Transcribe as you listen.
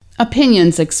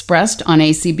Opinions expressed on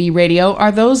ACB Radio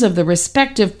are those of the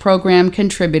respective program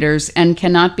contributors and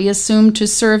cannot be assumed to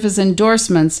serve as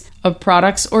endorsements of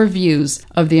products or views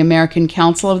of the American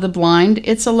Council of the Blind,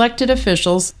 its elected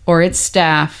officials, or its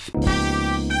staff.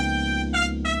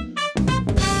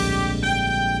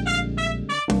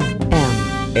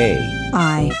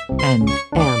 M-A-I-N-M-E-N-U.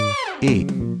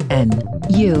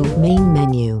 Main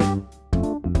menu.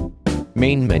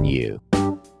 Main menu.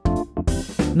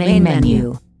 Main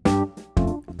menu.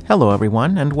 Hello,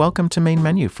 everyone, and welcome to Main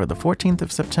Menu for the 14th of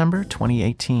September,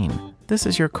 2018. This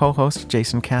is your co-host,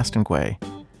 Jason Castonguay.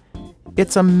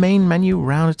 It's a Main Menu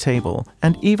roundtable,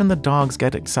 and even the dogs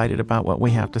get excited about what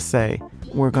we have to say.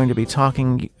 We're going to be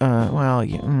talking,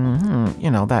 that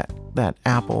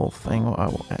Apple thing,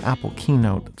 Apple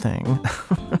keynote thing,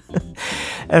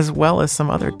 as well as some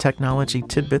other technology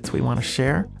tidbits we want to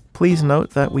share. Please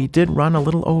note that we did run a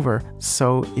little over,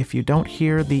 so if you don't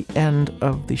hear the end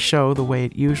of the show the way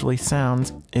it usually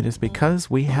sounds, it is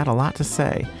because we had a lot to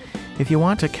say. If you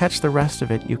want to catch the rest of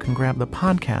it, you can grab the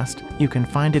podcast. You can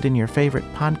find it in your favorite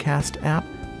podcast app,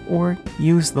 or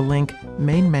use the link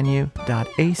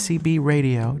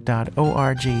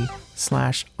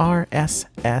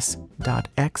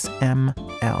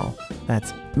mainmenu.acbradio.org/rss.xml.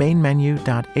 That's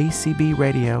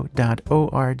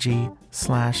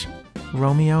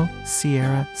mainmenu.acbradio.org/Romeo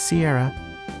Sierra Sierra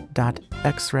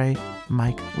 .X-ray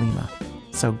Mike Lima.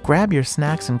 So grab your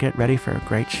snacks and get ready for a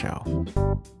great show.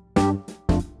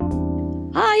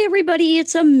 Hi everybody,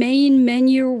 it's a Main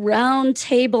Menu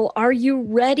roundtable. Are you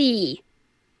ready?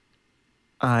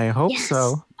 I hope Yes.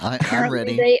 so. I'm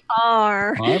ready. They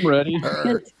are. I'm ready.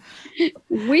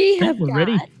 We have We're got.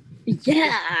 ready.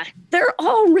 Yeah, they're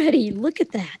all ready. Look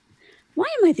at that. Why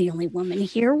am I the only woman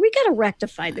here? We got to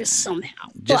rectify this somehow.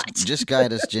 Just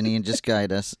guide us, Ginny, and just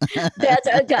guide us. That's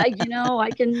I can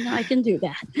do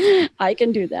that. I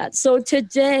can do that. So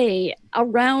today,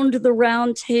 around the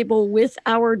round table with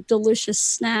our delicious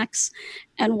snacks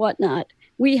and whatnot,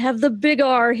 we have the big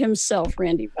R himself,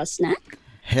 Randy Rusnak.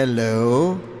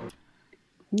 Hello.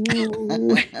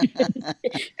 Ooh.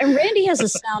 And Randy has a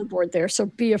soundboard there, so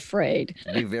be afraid.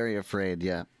 Be very afraid,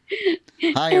 yeah.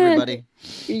 Hi, everybody.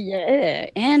 Yeah,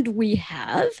 and we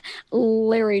have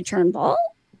Larry Turnbull.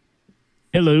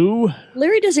 Hello.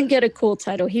 Larry doesn't get a cool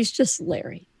title. He's just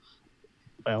Larry.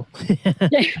 Well,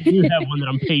 I do have one that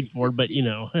I'm paid for, but you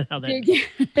know how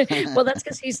that. Well, that's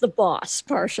because he's the boss,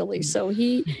 partially. So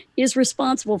he is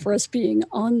responsible for us being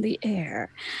on the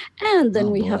air. And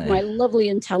then we have my lovely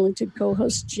and talented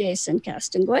co-host, Jason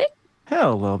Castonguay.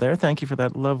 Hello there. Thank you for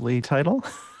that lovely title.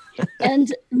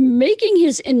 And making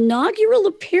his inaugural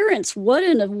appearance, what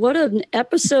an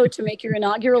episode to make your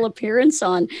inaugural appearance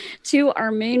on, to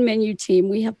our Main Menu team.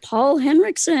 We have Paul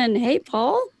Henriksen. Hey,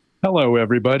 Paul. Hello,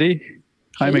 everybody.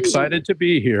 I'm excited to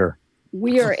be here.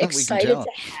 We are excited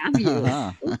to have you.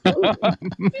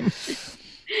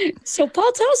 So,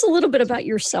 Paul, tell us a little bit about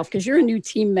yourself, because you're a new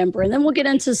team member, and then we'll get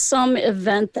into some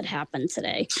event that happened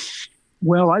today.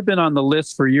 Well, I've been on the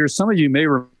list for years. Some of you may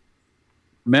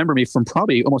remember me from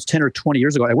probably almost 10 or 20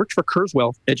 years ago. I worked for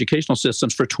Kurzweil Educational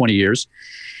Systems for 20 years.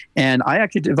 And I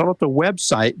actually developed a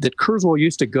website that Kurzweil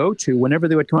used to go to whenever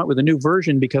they would come out with a new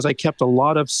version, because I kept a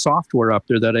lot of software up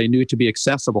there that I knew to be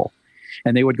accessible.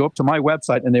 And they would go up to my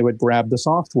website and they would grab the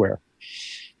software.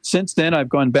 Since then, I've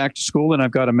gone back to school and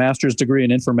I've got a master's degree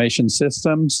in information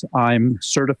systems. I'm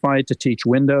certified to teach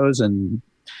Windows and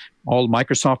all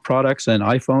Microsoft products and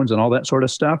iPhones and all that sort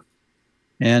of stuff.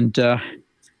 And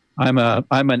I'm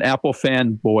an Apple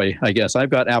fanboy, I guess. I've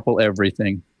got Apple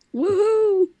everything.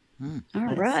 Woohoo!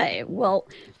 All right. Well,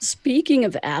 speaking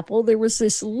of Apple, there was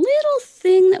this little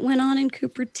thing that went on in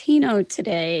Cupertino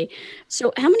today.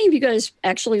 So how many of you guys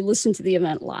actually listened to the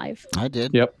event live? I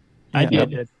did. Yep. I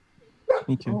did.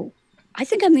 Me too. Oh, I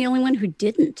think I'm the only one who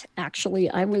didn't,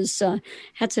 actually. I was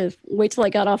had to wait till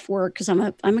I got off work because I'm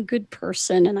a good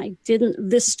person, and I didn't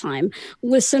this time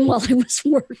listen while I was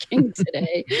working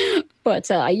today. But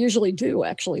I usually do,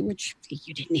 actually, which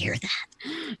you didn't hear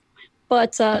that.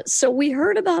 But so we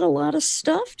heard about a lot of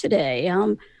stuff today.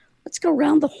 Let's go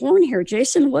around the horn here.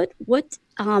 Jason, what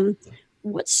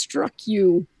struck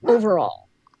you overall?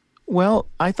 Well,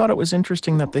 I thought it was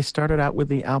interesting that they started out with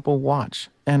the Apple Watch.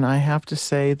 And I have to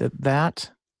say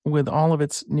that with all of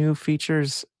its new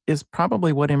features, is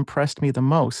probably what impressed me the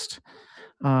most.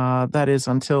 That is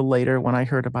until later when I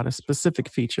heard about a specific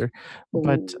feature.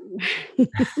 But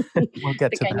we'll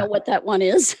get to that. I know what that one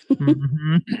is.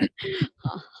 Uh-huh.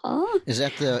 Is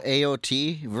that the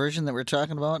AOT version that we're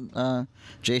talking about,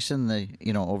 Jason? The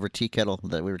over tea kettle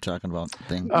that we were talking about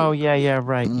thing. Oh yeah,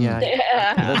 right, yeah.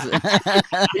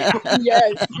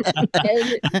 Yes.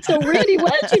 And so, Randy,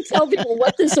 why don't you tell people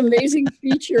what this amazing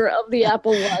feature of the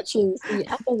Apple Watch is? The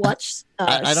Apple Watch.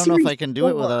 I don't know if I can do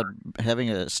it Series without having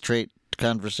a straight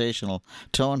conversational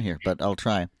tone here, but I'll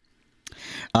try.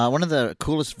 One of the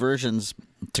coolest versions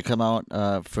to come out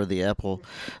for the Apple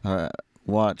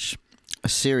Watch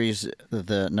series,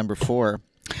 the number 4,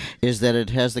 is that it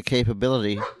has the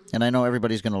capability, and I know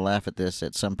everybody's going to laugh at this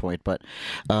at some point, but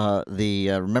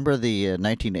remember the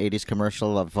 1980s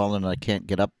commercial of Fallen I Can't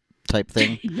Get Up type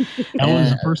thing? That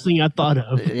was the first thing I thought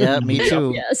of. Yeah, me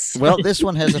too. Yes. Well, this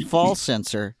one has a fall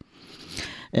sensor.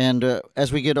 And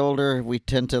as we get older, we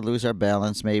tend to lose our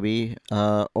balance, maybe,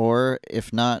 or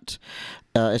if not,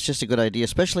 it's just a good idea,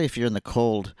 especially if you're in the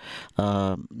cold,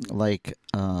 I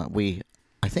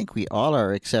think we all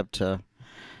are, except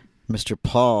Mr.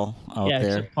 Paul out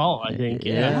there. Except Paul, I think.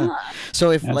 Yeah.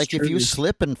 So if That's if you true.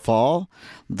 slip and fall,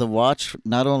 the watch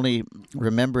not only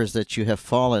remembers that you have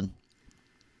fallen,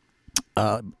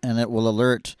 and it will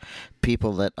alert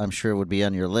people that I'm sure would be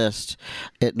on your list.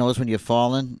 It knows when you've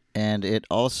fallen, and it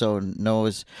also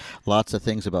knows lots of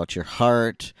things about your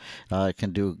heart. It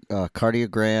can do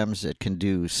cardiograms. It can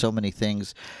do so many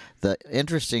things. The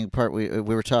interesting part, we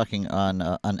were talking on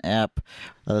an app.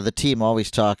 The team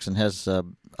always talks and has a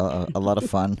lot of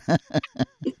fun.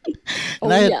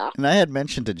 And I had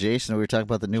mentioned to Jason, we were talking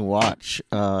about the new watch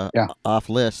off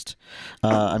list.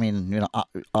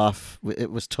 Off.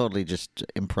 It was totally just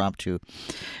impromptu.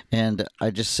 And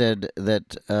I just said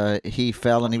that he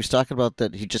fell, and he was talking about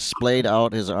that he just splayed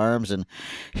out his arms and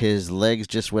his legs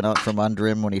just went out from under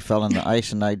him when he fell in the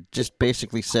ice. And I just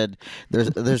basically said there's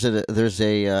an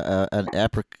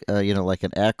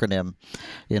acronym,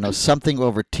 something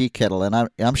over tea kettle, and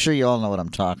I'm sure you all know what I'm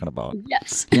talking about.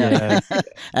 Yes. Yeah.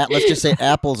 Let's just say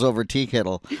apples over tea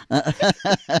kettle.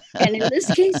 And in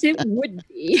this case, it would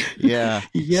be. Yeah.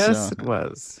 Yes, it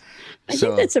was. I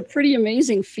think that's a pretty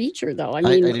amazing feature, though. I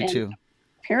do too.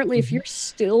 Apparently, if you're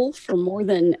still for more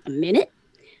than a minute,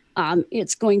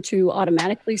 it's going to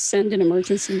automatically send an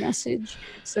emergency message.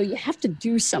 So you have to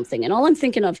do something. And all I'm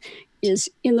thinking of is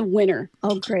in the winter.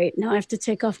 Oh, great. Now I have to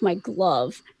take off my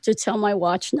glove to tell my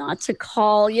watch not to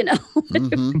call,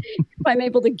 Mm-hmm. if I'm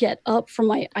able to get up from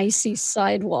my icy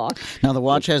sidewalk. Now, the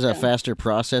watch has a faster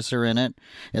processor in it.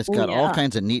 It's got all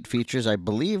kinds of neat features. I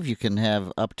believe you can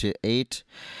have up to 8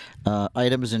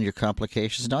 items in your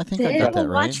complications. No, I think I got that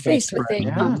right. Watch face with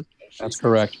 8 complications. That's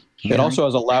correct. It also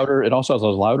has a louder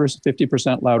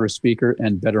 50% louder speaker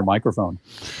and better microphone.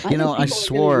 I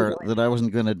swore that I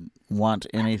wasn't going to want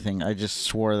anything. I just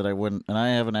swore that I wouldn't. And I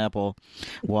have an Apple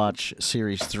Watch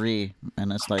Series 3,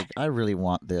 and it's like, I really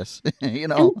want this.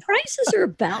 And prices are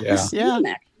about the same,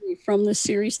 actually, from the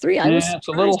Series 3. It's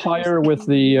a little higher with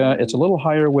the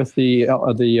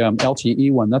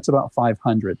LTE one. That's about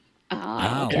 $500.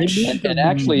 Wow. And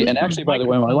actually, by the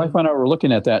way, my wife and I were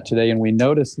looking at that today, and we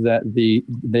noticed that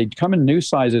they come in new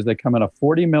sizes. They come in a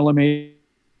 40 millimeter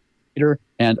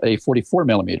and a 44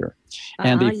 millimeter,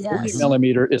 and the 40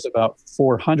 millimeter is about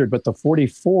 $400, but the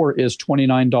 44 is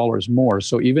 $29 more.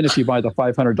 So even if you buy the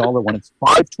 $500 one, it's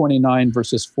 $529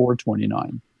 versus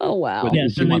 $429. Oh wow!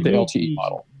 If you want the LTE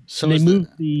model. So they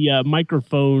moved the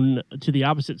microphone to the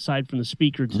opposite side from the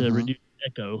speaker to reduce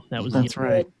echo. That was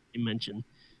right. You mentioned.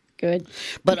 Good.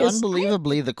 But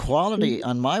unbelievably, the quality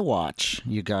on my watch,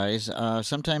 you guys,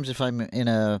 sometimes if I'm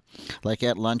at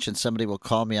lunch and somebody will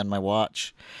call me on my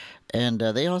watch, and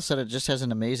they all said it just has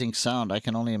an amazing sound. I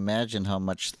can only imagine how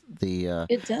much the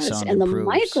it does, sound and improves. the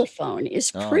microphone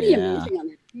is pretty amazing on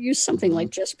it. You use something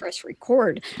like Just Press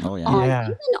Record. Oh yeah.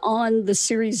 Even on the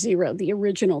Series 0, the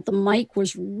original, the mic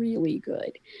was really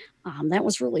good. That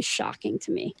was really shocking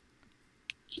to me.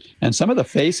 And some of the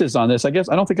faces on this, I guess,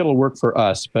 I don't think it'll work for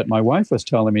us, but my wife was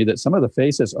telling me that some of the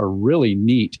faces are really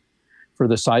neat for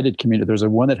the sighted community. There's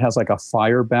one that has like a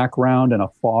fire background and a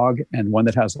fog, and one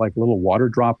that has like little water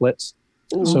droplets.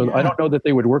 So I don't know that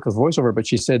they would work with voiceover, but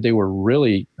she said they were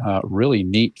really, really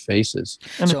neat faces.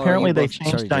 And apparently they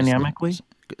changed dynamically.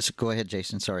 Go ahead,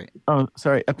 Jason. Sorry. Oh,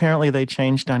 sorry. Apparently they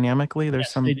changed dynamically. There's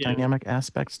some dynamic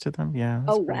aspects to them. Yeah.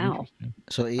 Oh, wow.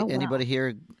 So anybody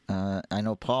here I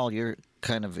know, Paul, you're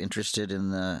kind of interested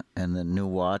in the new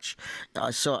watch.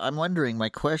 So I'm wondering, my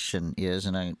question is,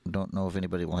 and I don't know if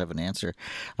anybody will have an answer,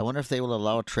 I wonder if they will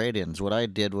allow trade-ins. What I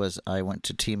did was I went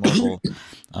to T-Mobile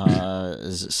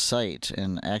site,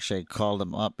 and actually I called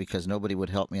them up because nobody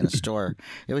would help me in the store.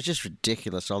 It was just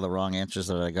ridiculous, all the wrong answers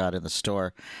that I got in the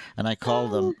store. And I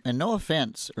called them, and no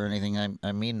offense or anything,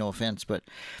 I mean no offense, but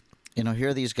here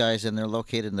are these guys, and they're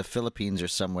located in the Philippines or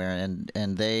somewhere,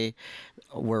 and they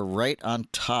were right on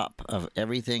top of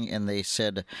everything, and they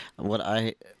said what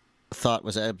I thought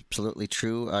was absolutely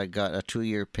true. I got a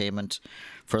 2-year payment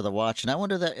for the watch, and I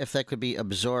wonder if that could be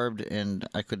absorbed and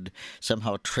I could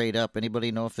somehow trade up.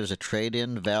 Anybody know if there's a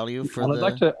trade-in value for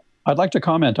I'd like to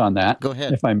comment on that. Go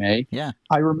ahead, if I may. Yeah.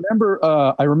 I remember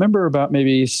about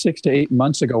maybe 6 to 8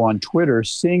 months ago on Twitter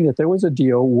seeing that there was a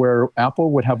deal where Apple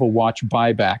would have a watch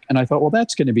buyback, and I thought, well,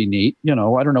 that's going to be neat. I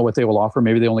don't know what they will offer.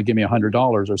 Maybe they only give me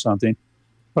 $100 or something.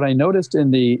 But I noticed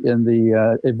in the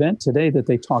event today that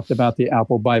they talked about the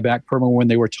Apple buyback program when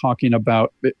they were talking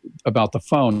about the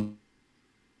phone.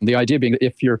 The idea being that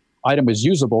if your item was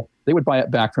usable, they would buy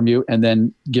it back from you and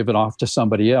then give it off to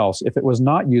somebody else. If it was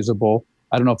not usable,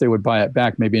 I don't know if they would buy it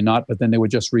back, maybe not, but then they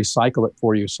would just recycle it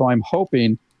for you. So I'm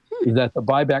hoping that the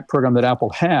buyback program that Apple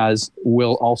has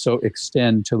will also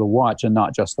extend to the watch and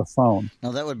not just the phone.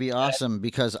 Now, that would be awesome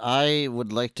because I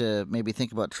would like to maybe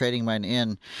think about trading mine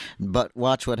in, but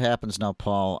watch what happens now,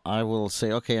 Paul. I will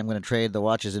say, okay, I'm going to trade. The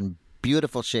watch is in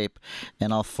beautiful shape,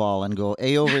 and I'll fall and go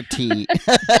A over T.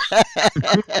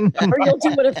 Or you'll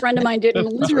do what a friend of mine did and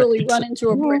literally run into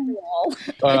a brick wall.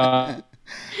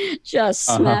 Just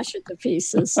smash it to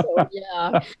pieces. So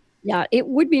yeah, it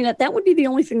would be that would be the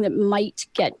only thing that might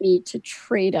get me to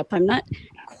trade up. I'm not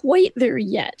quite there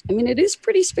yet. I mean, it is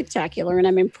pretty spectacular, and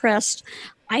I'm impressed.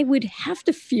 I would have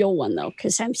to feel one though,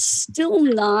 because I'm still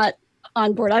not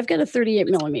on board. I've got a 38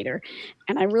 millimeter,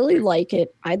 and I really like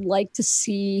it. I'd like to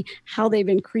see how they've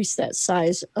increased that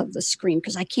size of the screen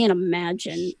because I can't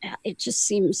imagine. It just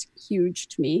seems huge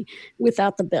to me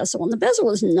without the bezel, and the bezel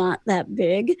is not that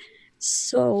big.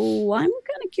 So I'm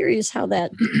kind of curious how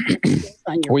that.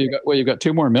 You've got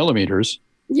 2 more millimeters.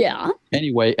 Yeah.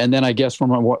 Anyway, and then I guess from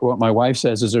what my wife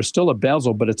says is there's still a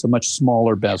bezel, but it's a much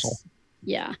smaller bezel.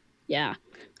 Yes. Yeah.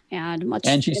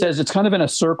 And she says it's kind of in a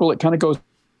circle. It kind of goes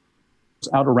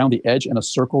out around the edge in a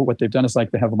circle. What they've done is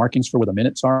like they have markings for where the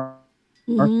minutes are,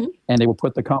 and they will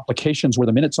put the complications where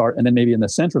the minutes are, and then maybe in the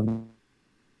center of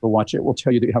the watch, it will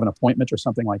tell you that you have an appointment or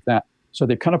something like that. So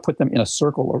they've kind of put them in a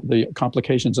circle, or the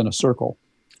complications in a circle.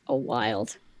 Oh,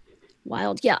 wild.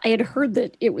 Yeah, I had heard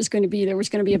that there was going to be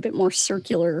a bit more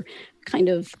circular kind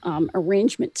of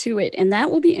arrangement to it, and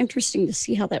that will be interesting to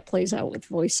see how that plays out with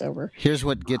VoiceOver. Here's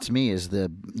what gets me is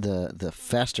the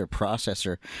faster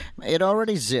processor. It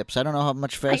already zips. I don't know how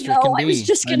much faster it can be. I was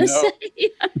just going to say.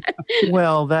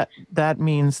 Well, that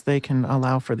means they can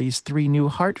allow for these 3 new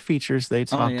heart features they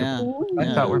talked about.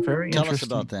 I thought were very interesting. Tell us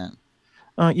about that.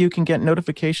 You can get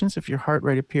notifications if your heart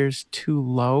rate appears too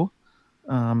low.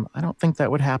 I don't think that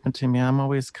would happen to me. I'm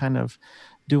always kind of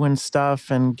doing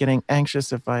stuff and getting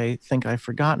anxious if I think I've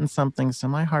forgotten something, so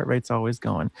my heart rate's always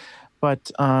going. But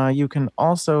you can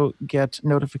also get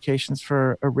notifications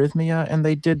for arrhythmia, and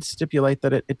they did stipulate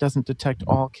that it doesn't detect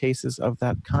all cases of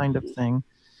that kind of thing.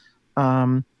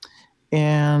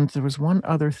 And there was one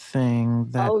other thing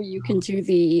that... Oh, you can do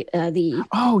the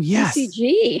oh, yes.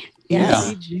 ECG.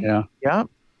 Yes. Yeah. Yep.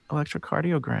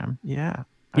 Electrocardiogram. Yeah.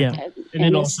 Yeah. And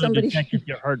it also detects if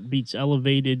your heartbeat's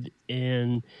elevated,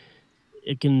 and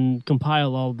it can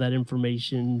compile all that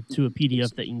information to a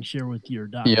PDF that you can share with your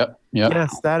doctor. Yep.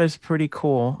 Yes, that is pretty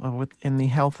cool. In the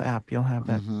health app, you'll have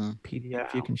that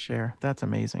PDF you can share. That's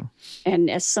amazing. And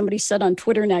as somebody said on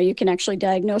Twitter, now you can actually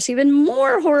diagnose even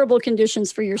more horrible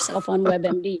conditions for yourself on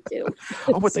WebMD too.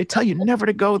 But they tell you never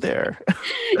to go there.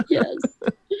 Yes.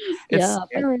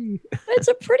 It's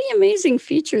a pretty amazing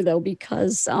feature though,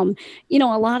 because a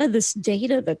lot of this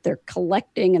data that they're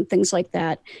collecting and things like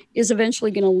that is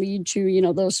eventually going to lead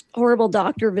to those horrible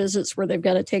doctor visits where they've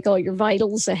got to take all your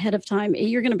vitals ahead of time.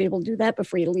 You're going to be able to do that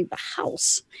before you leave the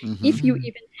house, if you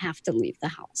even have to leave the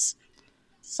house.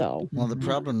 So, well, the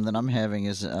problem that I'm having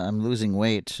is I'm losing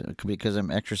weight because I'm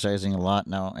exercising a lot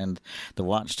now, and the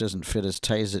watch doesn't fit as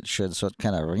tight as it should. So it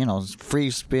kind of,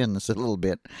 free spins a little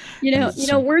bit.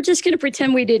 We're just going to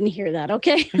pretend we didn't hear that,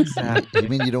 okay? Exactly. You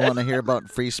mean you don't want to hear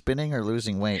about free spinning or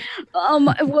losing weight?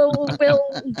 Well,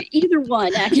 either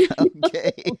one. Actually.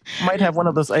 Okay. Might have one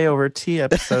of those A over T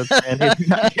episodes, Andy, if you're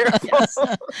not careful. Yes.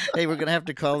 Hey, we're going to have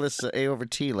to call this A over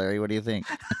T, Larry. What do you think?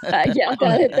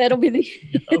 That'll be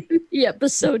the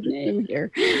episode name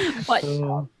here. But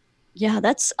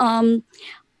that's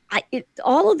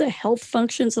all of the health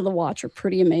functions of the watch are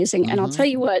pretty amazing. And I'll tell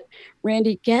you what,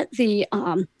 Randy, get the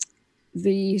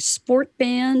sport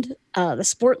band, the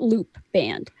sport loop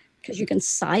band, because you can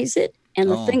size it, and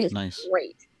the thing is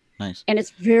great. Nice. And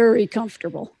it's very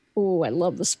comfortable. Oh, I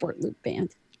love the sport loop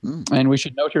band. And we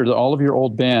should note here that all of your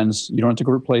old bands, you don't have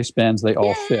to replace bands; they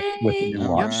all fit with the new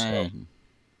watch. So.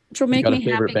 Which will make me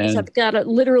happy because I've got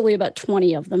literally about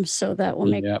 20 of them, so that will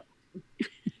make. Yep.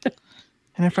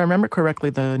 And if I remember correctly,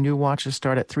 the new watches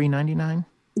start at $399.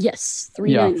 Yes,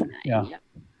 $399. Yeah.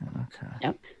 Okay.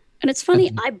 Yep. And it's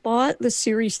funny, I bought the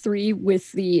Series 3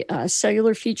 with the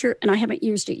cellular feature, and I haven't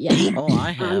used it yet. Oh,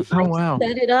 I have. Oh, wow. I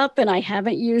set it up, and I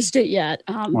haven't used it yet.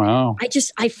 Wow.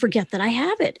 I forget that I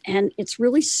have it, and it's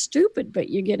really stupid, but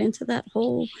you get into that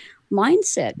whole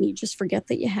mindset, and you just forget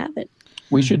that you have it.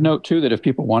 We should note, too, that if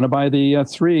people want to buy the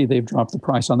 3, they've dropped the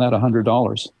price on that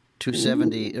 $100.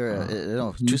 270 or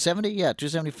no, 270, yeah,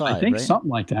 275. I think right?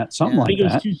 something like that. Something I like think it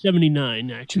was that.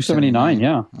 279. Actually, 279,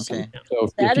 yeah. Okay. So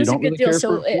That if you is a don't good really deal. care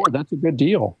So for a Ford, that's a good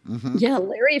deal. Yeah,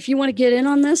 Larry, if you want to get in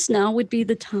on this, now would be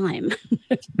the time.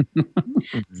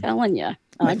 Telling you.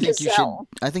 I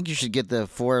think you should get the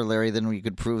 4, Larry. Then we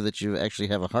could prove that you actually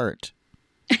have a heart.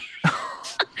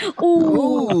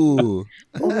 Ooh.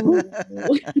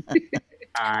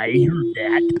 I heard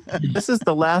that. This is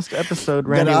the last episode,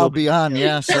 But Randy. I'll be on,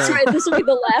 yeah. So. That's right. This will be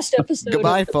the last episode.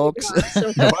 Goodbye, folks.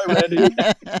 Bye, Randy.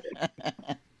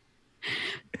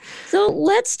 So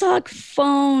let's talk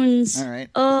phones. All right.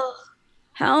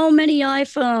 How many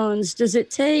iPhones does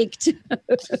it take to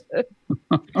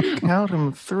Count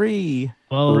them, 3.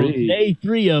 Well, 3. today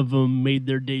 3 of them made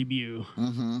their debut.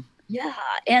 Yeah,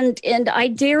 and I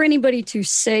dare anybody to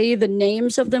say the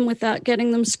names of them without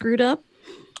getting them screwed up.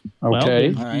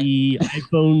 Okay. Well, the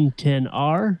iPhone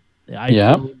XR, the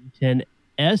iPhone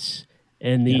XS,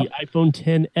 and the iPhone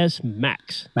XS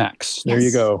Max. Max. There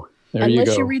you go.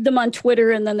 Unless you read them on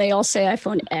Twitter, and then they all say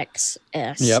iPhone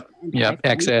XS. Yep. iPhone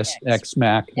XS, X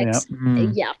Mac. X,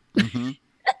 yeah. That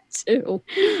too.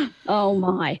 Oh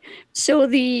my. So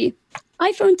the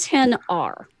iPhone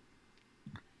XR.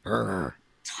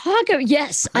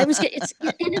 Yes, I was.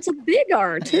 It's a big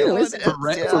R too. Isn't it? For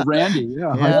Randy,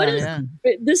 yeah.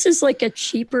 This is like a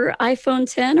cheaper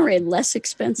iPhone 10 or a less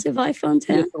expensive iPhone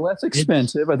 10. It's less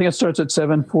expensive. I think it starts at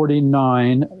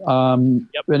 $749.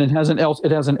 And it has an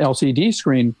LCD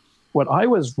screen. What I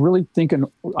was really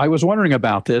thinking, I was wondering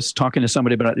about this, talking to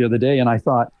somebody about it the other day, and I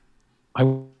thought,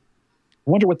 I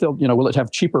wonder what will it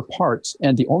have cheaper parts?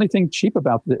 And the only thing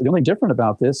the only different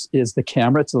about this is the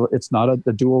camera. It's not a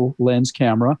dual lens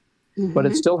camera, but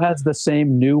it still has the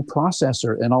same new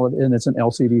processor and it's an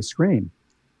LCD screen.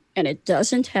 And it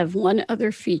doesn't have one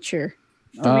other feature.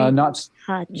 Not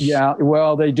touch. Yeah,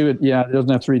 well, they do it. Yeah, it doesn't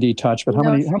have 3D touch. But how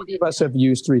many of us have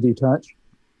used 3D touch?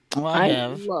 Well, I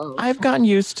have. I've gotten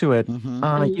used to it.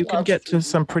 You can get to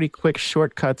some pretty quick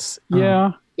shortcuts.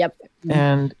 Yeah. Yep.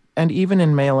 And even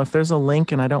in Mail, if there's a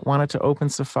link and I don't want it to open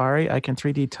Safari, I can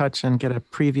 3D touch and get a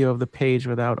preview of the page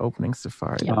without opening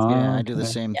Safari. Yep. Yeah, I do the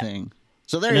same thing.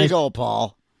 So there you go,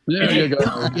 Paul. There you go.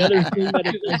 The other thing that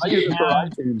I use it for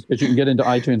iTunes because you can get into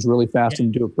iTunes really fast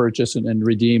and do a purchase and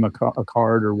redeem a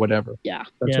card or whatever. Yeah.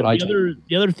 That's what I do.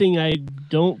 The other thing I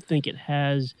don't think it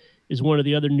has is one of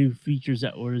the other new features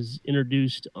that was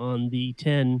introduced on the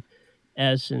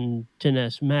XS and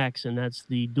XS Max, and that's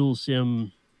the dual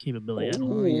SIM capability.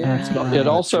 Oh, yeah. It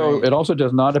also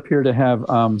does not appear to have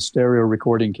stereo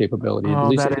recording capability. Oh, At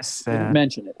least that they is sad. didn't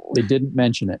mention it. They didn't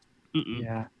mention it.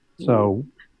 Yeah. So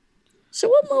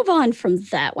we'll move on from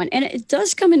that one. And it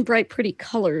does come in bright, pretty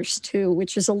colors, too,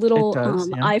 which is a little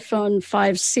iPhone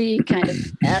 5C kind of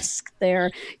esque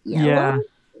there. Yellow? Yeah.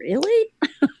 Really?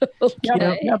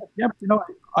 Okay. Yeah.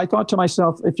 I thought to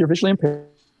myself, if you're visually impaired,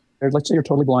 let's say you're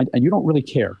totally blind and you don't really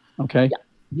care, okay? Yeah.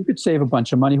 You could save a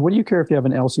bunch of money. What do you care if you have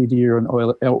an LCD or an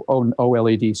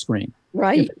OLED screen?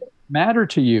 Right. If it doesn't matter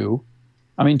to you,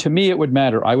 I mean, to me, it would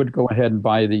matter. I would go ahead and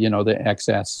buy the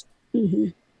XS,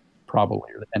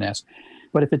 probably, or the NS.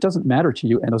 But if it doesn't matter to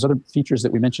you, and those other features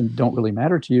that we mentioned don't really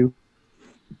matter to you,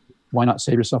 why not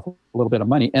save yourself a little bit of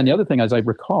money? And the other thing, as I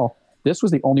recall, this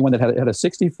was the only one that had a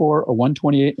 64, a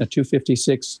 128, and a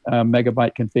 256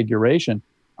 megabyte configuration.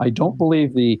 I don't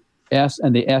believe the S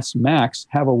and the S Max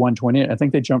have a 128. I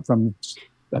think they jumped from,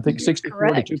 64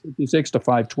 correct. to 256 to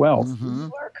 512.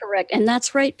 You are correct. And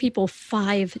that's right, people,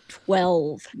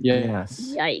 512.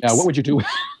 Yes. Yikes. Yeah, what would you do?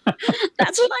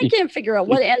 That's what I can't figure out.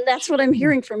 And that's what I'm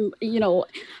hearing from,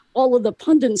 all of the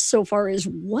pundits so far is,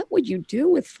 what would you do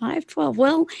with 512?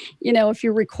 Well, if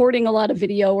you're recording a lot of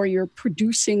video or you're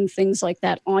producing things like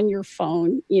that on your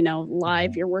phone,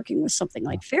 live, you're working with something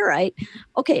like Ferrite.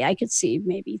 Okay, I could see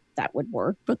maybe that would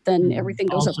work, but then everything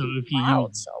goes Also, up in the if you cloud.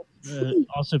 use- So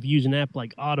Also, if you use an app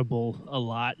like Audible a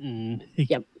lot, and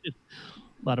Yep. a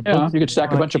lot of Yeah, books. you could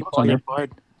stack a bunch of books on there.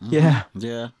 Yeah.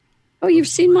 Yeah. Oh, you've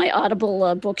seen my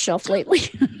Audible bookshelf lately.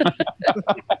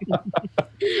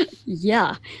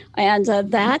 Yeah. And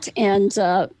that and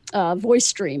Voice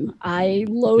Stream. I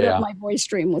load Yeah. up my Voice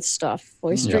Stream with stuff.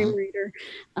 Voice Stream Reader.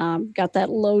 Got that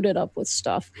loaded up with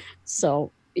stuff.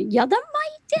 So, yeah, that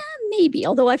might, maybe.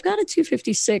 Although I've got a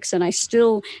 256 and I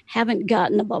still haven't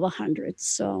gotten above 100.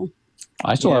 So,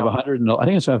 I still have 100. I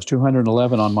think I have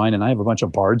 211 on mine, and I have a bunch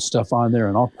of Bard stuff on there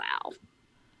and all wow.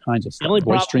 kinds of The only Voice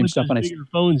problem Stream with stuff. those And bigger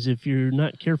phones, if you're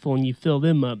not careful and you fill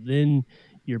them up, then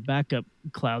your backup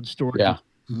cloud storage Yeah. is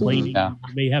complaining. Yeah.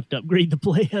 You may have to upgrade the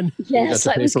plan. you got Yes,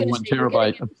 to I pay was for going to 1 say, you're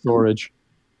terabyte getting of storage.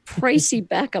 pricey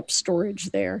backup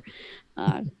storage there.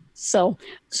 So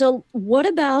what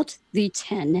about the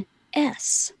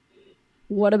 10S?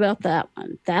 What about that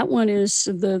one? That one is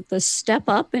the step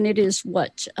up, and it is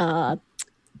what?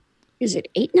 Is it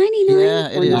 $8.99? Yeah,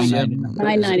 it is. Yeah.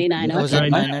 $9.99. Was Okay.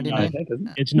 it Right. $9.99? I think, isn't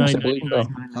it? It's Yes, I believe so.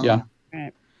 Oh. Yeah.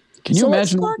 Right. Can you So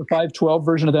let's imagine what the 512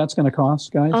 version of that's going to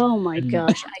cost, guys? Oh my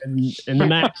gosh. And the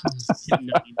max is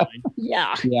 $10.99.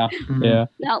 Yeah. Yeah. Yeah.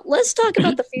 Now let's talk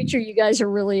about the feature you guys are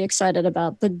really excited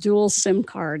about, the dual SIM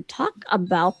card. Talk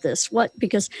about this.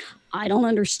 Because I don't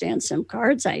understand SIM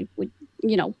cards. I would,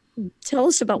 tell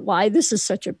us about why this is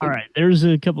such a big. All right, there's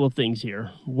a couple of things here.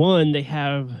 One, they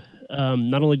have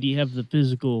not only do you have the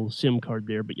physical SIM card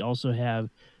there, but you also have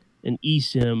an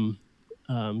eSIM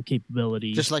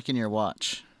capability. Just like in your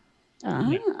watch.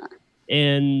 Ah,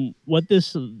 And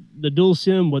the dual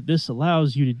SIM, what this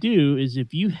allows you to do is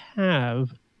if you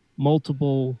have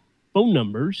multiple phone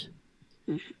numbers,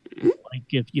 like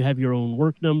if you have your own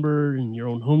work number and your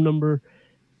own home number,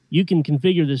 you can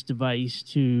configure this device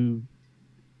to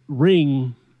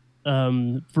ring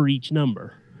for each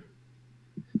number.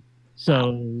 So,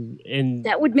 and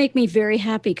that would make me very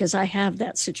happy because I have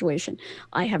that situation.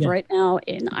 I have right now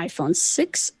an iPhone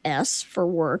 6S for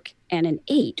work and an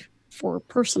 8 for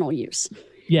personal use.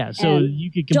 yeah, so and you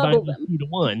could combine double the them. 2 to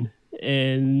 1,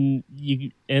 and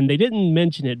they didn't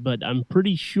mention it, but I'm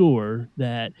pretty sure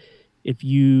that if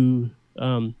you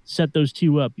set those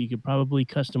 2 up, you could probably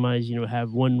customize.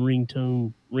 Have one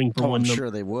ringtone ring for Oh, one I'm number.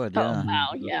 sure they would. Oh, Yeah. wow.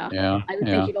 Yeah. Yeah. I would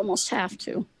Yeah. think you'd almost have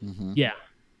to. Mhm. Yeah,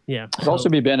 yeah. It'd also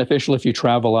be beneficial if you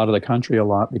travel out of the country a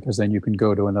lot, because then you can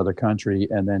go to another country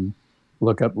and then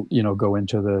look up, go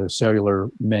into the cellular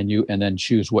menu and then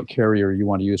choose what carrier you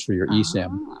want to use for your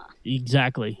eSIM. Ah,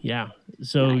 Exactly. Yeah.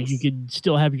 So you Nice. could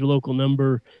still have your local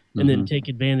number and then Mhm. take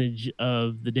advantage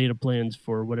of the data plans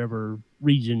for whatever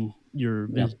region you're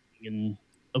visiting and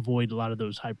avoid a lot of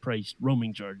those high priced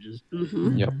roaming charges.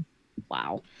 mhm. Yep.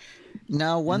 Wow.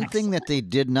 Now, one thing that they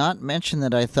did not mention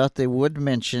that I thought they would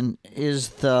mention is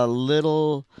the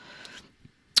little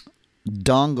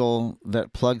dongle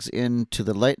that plugs into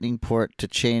the lightning port to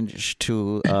change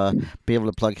to be able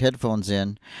to plug headphones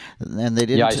in. And they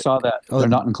didn't. Yeah, I saw that. Oh. They're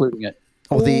not including it.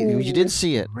 Oh, you did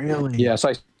see it. Really? Yes,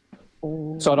 I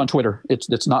saw it on Twitter.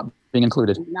 It's not being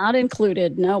included. Not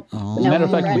included. Nope. Oh. No, Matter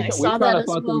of fact, right. we I saw kind that of as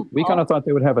thought well. we kind of thought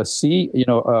they would have a C,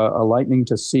 a Lightning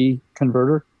to C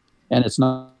converter, and it's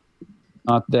not.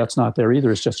 That's not there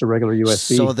either. It's just a regular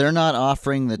USB. So they're not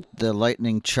offering the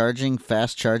lightning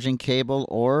fast charging cable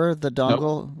or the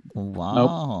dongle?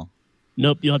 Wow.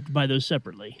 Nope. You'll have to buy those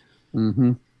separately.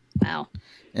 Mm-hmm. Wow.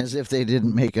 As if they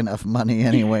didn't make enough money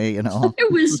anyway, I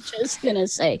was just going to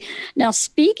say. Now,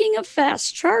 speaking of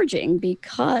fast charging,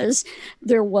 because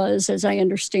there was, as I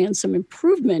understand, some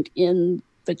improvement in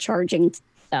the charging,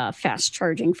 fast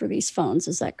charging for these phones.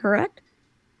 Is that correct?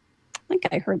 I think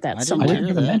I heard that I didn't I somewhere. didn't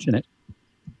hear even that. mention it.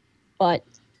 But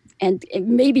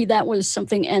maybe that was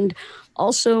something. And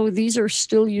also, these are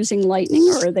still using Lightning,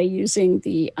 or are they using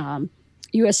the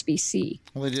USB-C?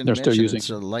 Well, they didn't They're still mention using. it's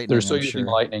a lightning, They're still I'm using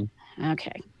sure. Lightning.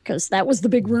 Okay, because that was the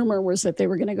big rumor, was that they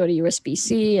were going to go to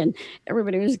USB-C, and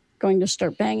everybody was going to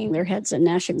start banging their heads and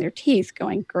gnashing their teeth,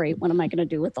 going, "Great, what am I going to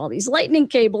do with all these Lightning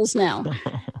cables now?"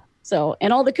 So,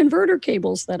 and all the converter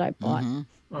cables that I bought. Mhm.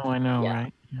 Oh, I know, Yeah.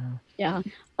 right? Yeah. Yeah.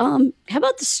 How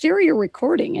about the stereo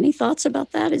recording? Any thoughts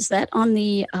about that? Is that on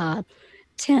the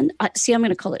 10? See, I'm going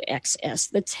to call it XS,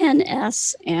 the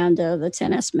 10S and the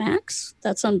 10S Max.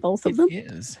 That's on both of them.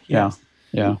 It is. Yeah. Yes.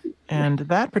 Yeah. And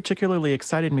that particularly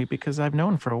excited me because I've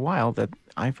known for a while that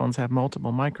iPhones have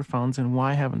multiple microphones, and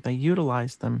why haven't they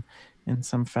utilized them in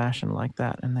some fashion like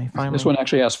that? And they finally... This one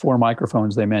actually has 4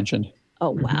 microphones, they mentioned.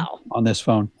 Oh, wow. On this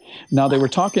phone. Now, they were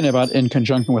talking about in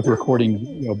conjunction with recording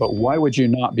video, but why would you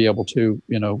not be able to,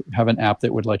 have an app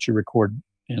that would let you record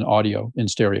in audio, in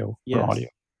stereo for audio?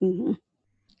 Mm-hmm.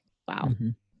 Wow. Mm-hmm.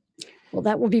 Well,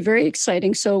 that will be very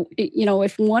exciting. So,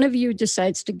 if one of you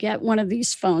decides to get one of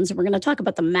these phones, and we're going to talk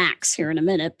about the Macs here in a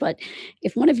minute, but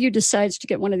if one of you decides to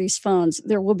get one of these phones,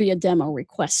 there will be a demo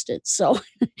requested. So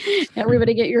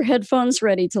everybody get your headphones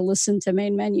ready to listen to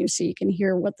Main Menu so you can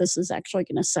hear what this is actually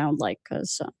going to sound like,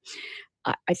 because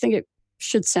I think it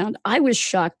should sound, I was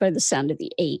shocked by the sound of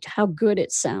the 8, how good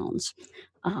it sounds.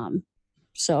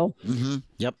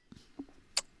 Yep.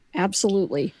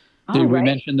 Absolutely. Did we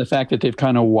mention the fact that they've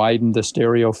kind of widened the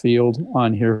stereo field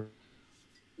on here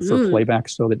for playback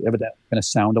so that it's going to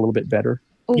sound a little bit better?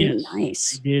 Oh, yes,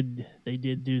 nice. They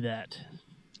did do that.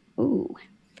 Oh,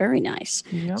 very nice.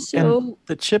 Yep. So and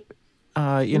the chip,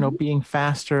 being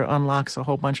faster unlocks a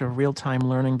whole bunch of real-time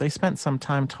learning. They spent some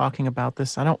time talking about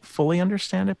this. I don't fully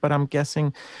understand it, but I'm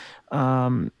guessing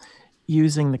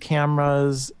using the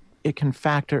cameras, it can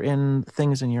factor in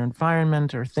things in your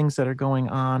environment or things that are going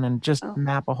on and just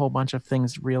map a whole bunch of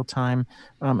things real time,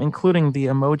 including the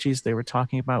emojis they were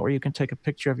talking about, where you can take a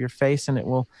picture of your face and it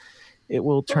will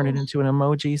turn it into an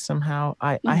emoji somehow.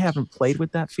 I haven't played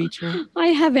with that feature. I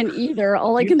haven't either.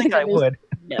 All I can think of is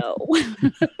no.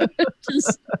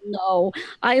 Just no.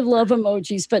 I love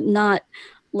emojis, but not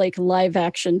like live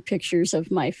action pictures of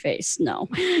my face. No,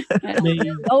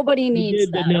 nobody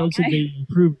needs that. They announced that they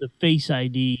improved the Face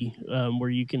ID, where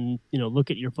you can,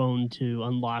 look at your phone to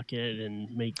unlock it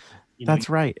and make. That's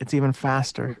right. It's even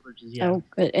faster. Yeah. Oh,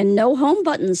 good. And no home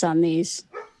buttons on these.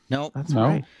 Nope. That's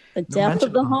right. The death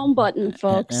of the home button,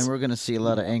 folks. And we're going to see a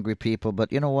lot of angry people.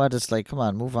 But you know what? It's like, come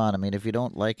on, move on. I mean, if you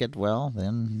don't like it, well,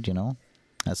 then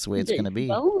that's the way it's going to be.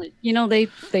 Well,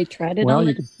 they tried it. Well,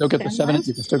 you can still get the 7.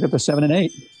 You can still get the 7 and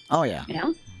 8. Oh yeah.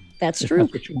 Yeah, that's if true.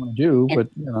 That's what you want to do, but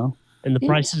And the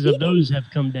prices of those have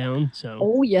come down. So.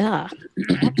 Oh yeah.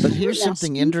 But here's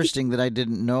something interesting that I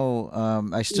didn't know.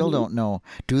 I still don't know.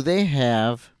 Do they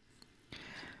have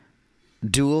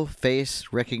dual face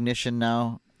recognition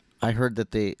now? I heard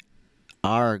that they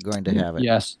are going to have it.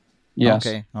 Yes.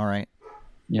 Okay. All right.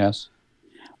 Yes.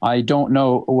 I don't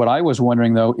know. What I was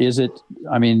wondering, though, is it,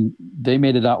 they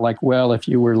made it out like, well, if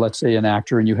you were, let's say, an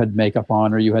actor and you had makeup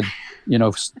on or you had,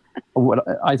 what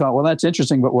I thought, well, that's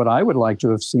interesting. But what I would like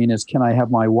to have seen is, can I have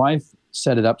my wife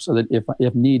set it up so that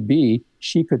if need be,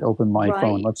 she could open my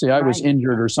phone? Let's say I was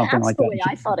injured or something like that. That's the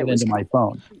way I thought it was into my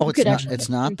phone. Oh, it's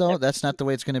not though? That's not the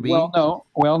way it's going to be? Well,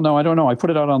 no, I don't know. I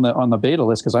put it out on the beta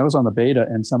list because I was on the beta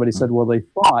and somebody said, well, they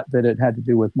thought that it had to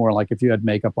do with more like if you had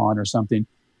makeup on or something.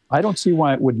 I don't see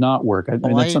why it would not work.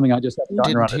 That's something I just haven't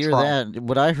gotten around. Didn't hear that.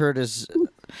 What I heard is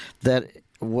that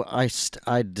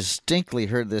I distinctly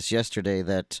heard this yesterday,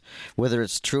 that whether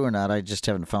it's true or not, I just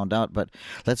haven't found out. But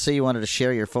let's say you wanted to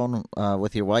share your phone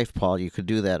with your wife, Paul, you could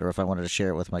do that. Or if I wanted to share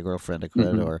it with my girlfriend, I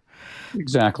could. Mm-hmm. Or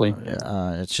exactly.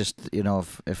 It's just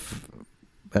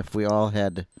if we all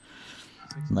had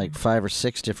like 5 or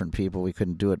 6 different people, we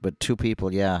couldn't do it. But 2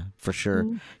 people, yeah, for sure,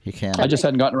 you can. I just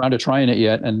hadn't gotten around to trying it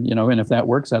yet, and and if that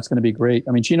works, that's going to be great.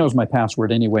 I mean, she knows my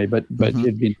password anyway, but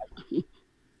it'd be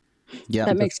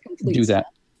that makes complete sense. That.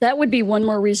 That would be one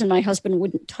more reason my husband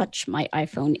wouldn't touch my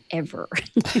iPhone ever.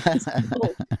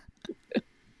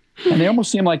 And they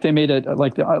almost seem like they made it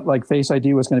like Face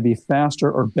ID was going to be faster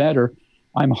or better.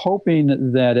 I'm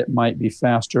hoping that it might be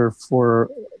faster for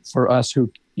us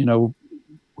who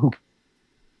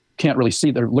can't really see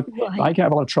their look. Right. I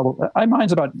have a lot of trouble. I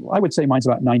would say mine's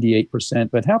about 98%,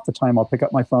 but half the time I'll pick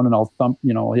up my phone and I'll thump,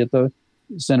 I'll hit the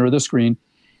center of the screen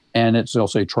and it'll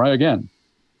say, try again.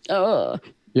 And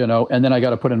then I got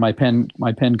to put in my pen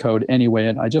code anyway.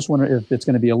 And I just wonder if it's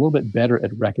going to be a little bit better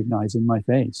at recognizing my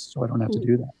face so I don't have to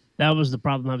do that. That was the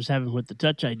problem I was having with the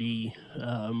Touch ID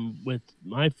with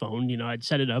my phone. I'd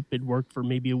set it up. It worked for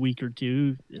maybe a week or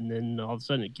 2. And then all of a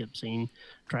sudden it kept saying,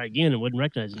 try again. And wouldn't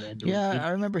recognize it. I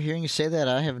remember hearing you say that.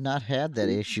 I have not had that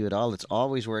issue at all. It's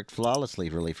always worked flawlessly,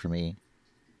 really, for me.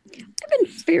 I've been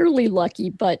fairly lucky,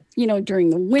 but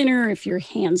during the winter, if your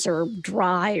hands are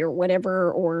dry or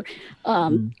whatever, or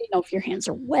if your hands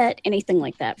are wet, anything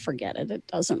like that, forget it. It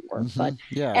doesn't work. But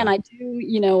and I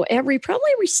do,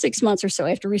 probably every 6 months or so, I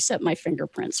have to reset my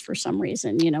fingerprints for some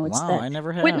reason. It's I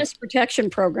never have. Witness protection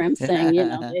program thing.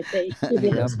 They give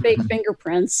you those fake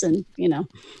fingerprints, and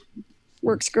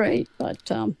works great. But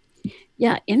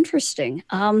interesting.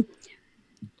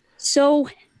 So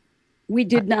we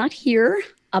did not hear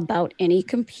about any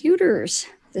computers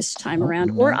this time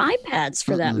around, or iPads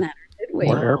for that matter, did we?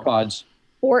 Or AirPods.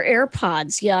 Or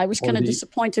AirPods. Yeah, I was kind of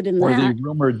disappointed in Or that. the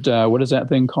rumored, what is that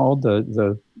thing called?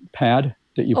 The pad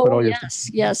that you put all your...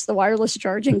 Yes, the wireless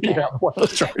charging pad. Yeah,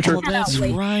 wireless charger. Oh, that's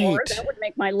right. That would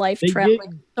make my life They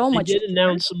traveling so much They did easier.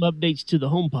 announce some updates to the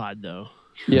HomePod, though.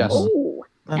 Yes. Oh,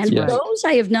 That's and right. those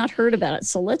I have not heard about it.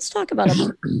 So let's talk about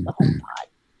the HomePod.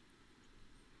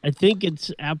 I think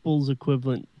it's Apple's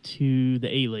equivalent to the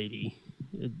A-Lady,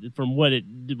 from what it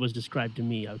was described to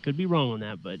me. I could be wrong on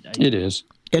that, but It is.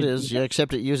 It is, yeah,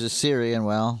 except it uses Siri, and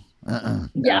well,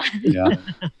 Yeah. Yeah.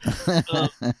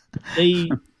 they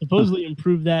supposedly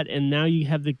improved that, and now you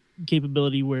have the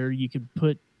capability where you could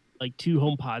put like two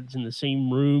HomePods in the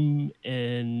same room,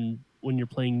 and when you're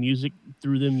playing music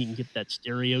through them, you can get that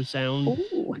stereo sound.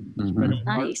 Ooh, Mhm.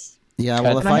 nice. yeah.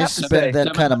 Well, if And I I have to say, spent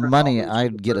that kind of money, $700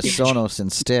 I'd get a Sonos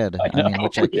instead. I mean, know,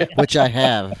 which I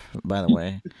have, by the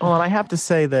way. Well, and I have to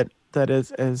say that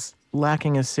as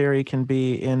lacking as Siri can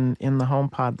be in the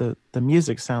HomePod, the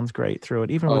music sounds great through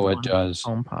it, even Oh, with it one does.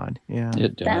 HomePod. Yeah.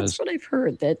 It does. That's what I've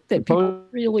heard, that people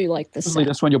really like the Supposedly sound.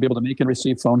 this one, you'll be able to make and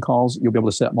receive phone calls. You'll be able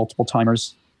to set multiple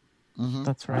timers, Hmm.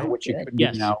 That's right. which you Good. couldn't do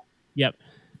Yes. now. Yep.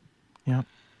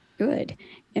 Good.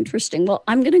 Interesting. Well,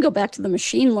 I'm going to go back to the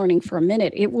machine learning for a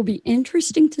minute. It will be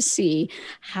interesting to see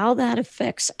how that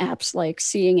affects apps like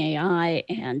Seeing AI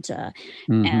and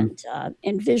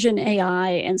Envision AI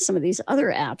and some of these other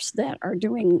apps that are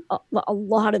doing a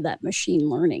lot of that machine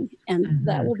learning. And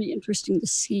that will be interesting to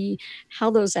see how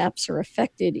those apps are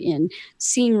affected in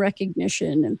scene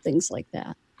recognition and things like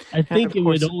that. I think of it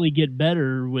would course- only get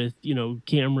better with,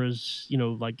 cameras,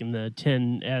 like in the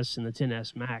 10S and the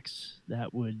 10S Max.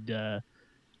 That would,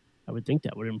 I would think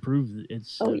that would improve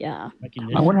its Oh, yeah.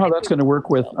 recognition. I wonder how that's going to work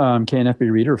with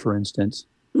KNFB Reader, for instance.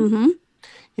 Mm-hmm.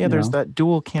 Yeah, there's know? that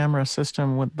dual camera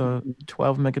system with the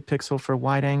 12 megapixel for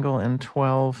wide angle and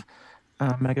 12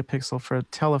 megapixel for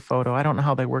telephoto. I don't know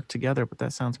how they work together, but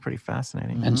that sounds pretty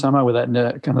fascinating. And somehow with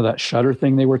that kind of that shutter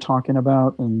thing they were talking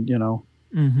about, and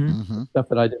Mm-hmm. Hmm. stuff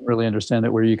that I didn't really understand,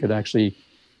 that where you could actually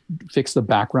fix the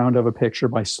background of a picture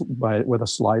by with a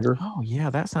slider. Oh, yeah,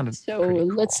 that sounded So pretty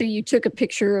let's cool. say you took a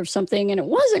picture of something and it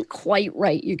wasn't quite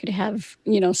right. You could have,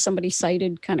 somebody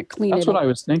cited kind of clean That's it what up I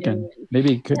was thinking. too.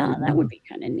 Maybe it could. Yeah, that would be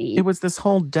kind of neat. It was this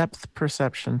whole depth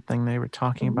perception thing they were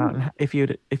talking about, and if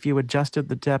you adjusted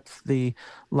the depth, the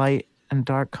light and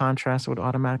dark contrast would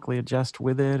automatically adjust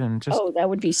with it, and just Oh, that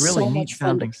would be really so neat much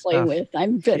fun to sounding play stuff. with.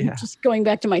 I'm been Yeah. just going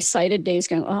back to my sighted days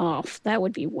going, oh, that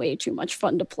would be way too much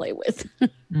fun to play with.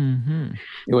 Mm-hmm.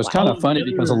 It was kind Wow. of funny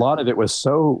because a lot of it was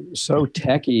so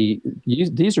techy.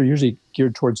 These are usually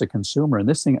geared towards the consumer, and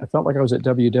this thing, I felt like I was at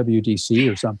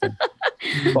WWDC or something.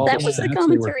 All That the was the stats they were-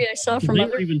 commentary I saw from They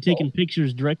other were even people. taking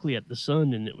pictures directly at the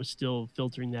sun, and it was still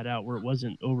filtering that out where it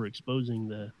wasn't overexposing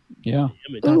the Yeah.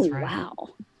 image. Ooh, right. wow.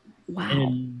 Wow.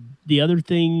 And the other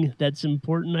thing that's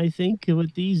important, I think,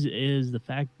 with these is the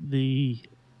fact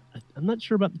I'm not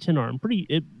sure about the 10R.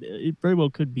 It very well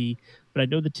could be, but I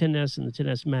know the 10S and the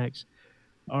 10S Max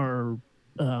are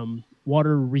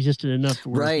water resistant enough for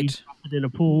where if you Right. drop it in a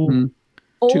pool, Mhm.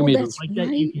 2 oh, meters. that's Like right.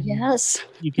 that, you can- Yes.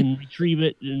 you can retrieve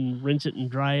it and rinse it and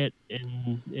dry it,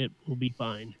 and it will be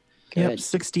fine. Yep, Good.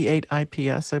 68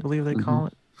 IPS, I believe they call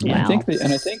it. Wow. I think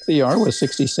the R was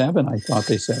 67. I thought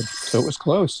they said, so it was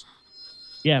close.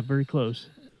 Yeah, very close.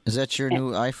 Is that your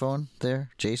new iPhone there,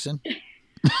 Jason?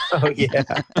 Oh yeah,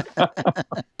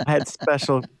 I had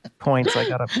special points. I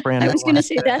got a brand I new was going to one.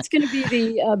 say that's going to be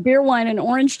the beer, wine, and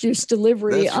orange juice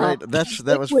delivery. That's right.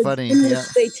 That was liquids funny. in which Yeah.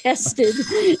 They tested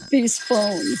these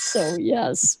phones. So,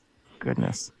 yes.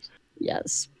 Goodness.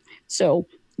 Yes. So,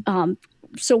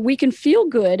 so we can feel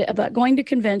good about going to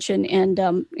convention and,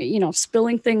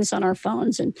 spilling things on our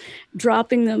phones and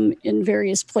dropping them in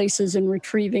various places and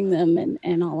retrieving them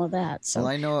and all of that. So, Well,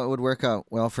 I know it would work out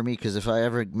well for me because if I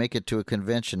ever make it to a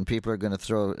convention, people are going to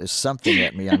throw something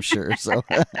at me, I'm sure. So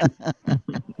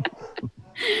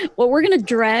well, we're going to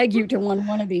drag you to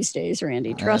one of these days,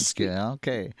 Randy. that's Trust me. good.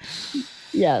 Okay.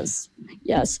 Yes.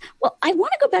 Yes. Well, I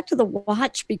want to go back to the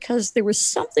watch because there was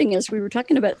something as we were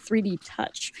talking about 3D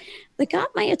touch that got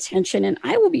my attention. And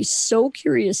I will be so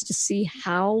curious to see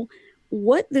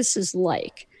what this is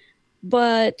like.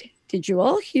 But did you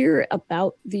all hear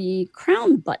about the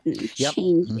crown button Yep.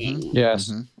 changing?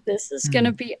 Yes. Mhm. This is going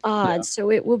to be odd. Yeah.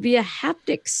 So it will be a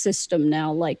haptic system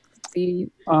now, like the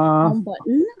Uh, home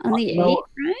button on the no.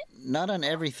 8, right? Not on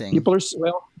everything. people are,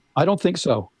 well, I don't think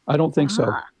so. I don't think so.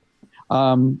 Ah.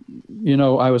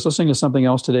 I was listening to something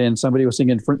else today, and somebody was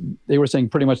saying they were saying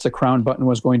pretty much the crown button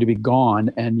was going to be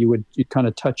gone, and you'd kind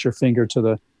of touch your finger to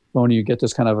phone, and you get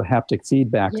this kind of a haptic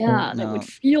feedback. Yeah, that would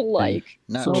feel like.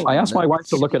 So I asked my wife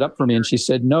to look it up for me, and she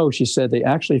said no. She said they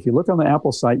actually, if you look on the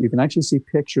Apple site, you can actually see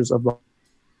pictures of the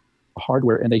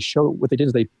hardware, and they show what they did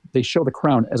is they show the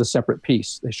crown as a separate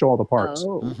piece. They show all the parts.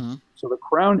 So the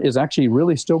crown is actually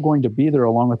really still going to be there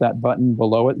along with that button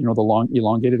below it, the long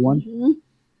elongated one.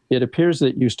 It appears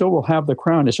that you still will have the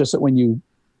crown. It's just that when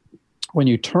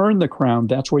you turn the crown,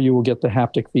 that's where you will get the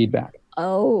haptic feedback.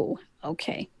 Oh,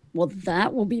 okay. Well,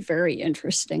 that will be very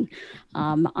interesting.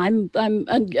 I'm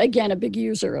again a big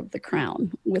user of the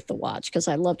crown with the watch because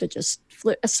I love to just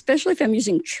flip, especially if I'm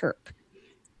using Chirp,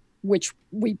 which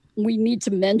we need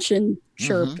to mention.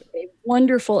 Chirp, a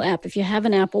wonderful app. If you have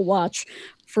an Apple Watch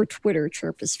for Twitter,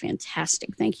 Chirp is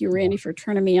fantastic. Thank you, Randy, for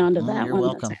turning me on to that You're one.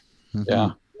 welcome. That's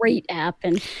a great app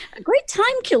and a great time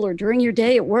killer during your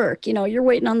day at work. You're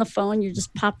waiting on the phone, you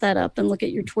just pop that up and look at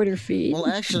your Twitter feed. Well,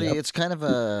 actually, it's kind of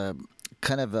a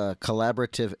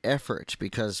collaborative effort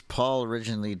because Paul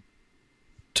originally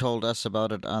told us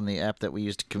about it on the app that we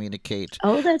used to communicate.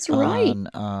 Oh, that's right.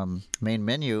 On Main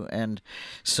Menu, and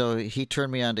so he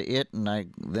turned me onto it, and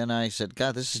I said,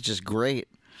 God, this is just great.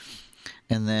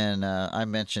 And then I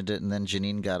mentioned it, and then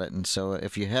Janine got it. And so,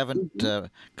 if you haven't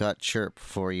got Chirp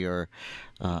for your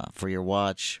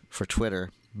watch for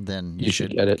Twitter, then you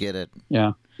should get it.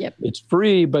 Yeah. Yep. It's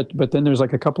free, but then there's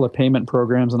like a couple of payment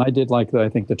programs, and I did like I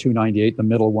think the $298, the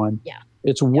middle one. Yeah.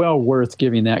 It's well worth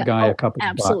giving that guy a couple of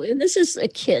bucks. Absolutely. And this is a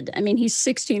kid. I mean, he's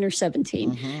 16 or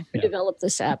 17 who developed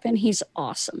this app, and he's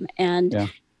awesome. And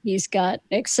he's got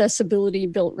accessibility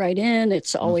built right in.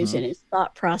 It's always in his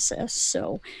thought process.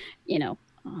 So,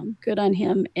 good on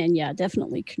him. And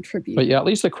definitely contribute. But at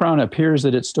least the crown appears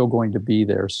that it's still going to be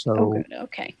there. So good.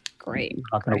 Okay. Great. We're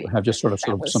not going to have just some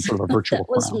sort of a virtual that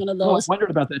was crown. One of Well, I those. wondered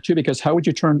about that too, because how would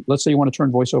you turn, let's say you want to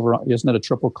turn voiceover on, isn't it a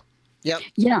triple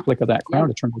click of that crown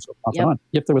to turn voiceover off and on?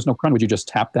 If there was no crown, would you just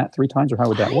tap that 3 times, or how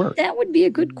would that work? That would be a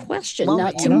good question.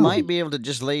 Well, you might be able to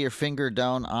just lay your finger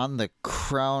down on the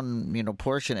crown,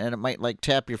 portion, and it might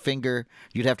tap your finger.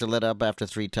 You'd have to let up after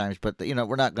 3 times, but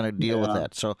we're not going to deal with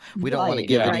that. So we don't want to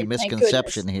give any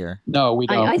misconception here. No, we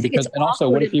don't. I think it's and also,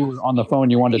 what if you were on the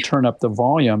phone, you wanted to turn up the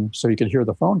volume so you could hear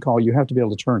the phone call? You have to be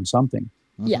able to turn something.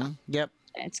 Yeah. Yep.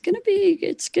 It's gonna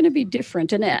be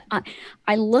different, and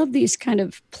I love these kind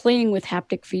of playing with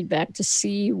haptic feedback to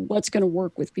see what's going to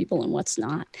work with people and what's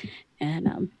not,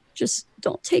 and just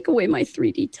don't take away my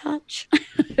 3D touch.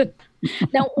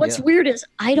 Now, what's weird is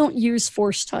I don't use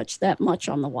Force Touch that much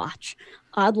on the watch,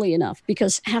 oddly enough,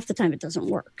 because half the time it doesn't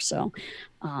work. So,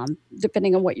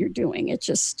 depending on what you're doing, it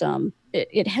just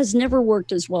it has never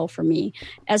worked as well for me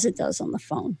as it does on the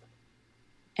phone,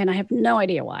 and I have no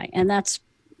idea why. And that's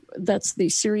the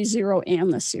Series 0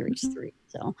 and the Series 3.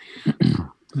 So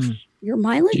your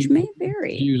mileage may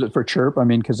vary. Do you use it for Chirp? I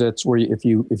mean, because it's where if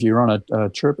you're on a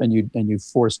Chirp and you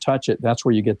force touch it, that's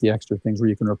where you get the extra things where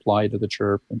you can reply to the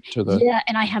Chirp and to the. Yeah,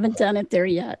 and I haven't done it there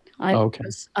yet. I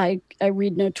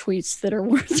read no tweets that are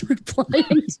worth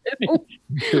replying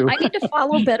to. I need to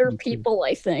follow better people,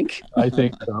 I think. I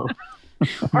think so.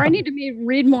 Or I need to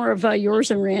read more of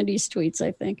yours and Randy's tweets,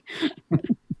 I think.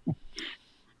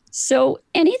 So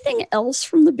anything else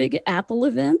from the big Apple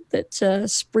event that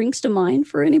springs to mind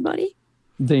for anybody?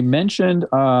 They mentioned,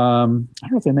 I don't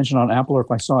know if they mentioned on Apple or if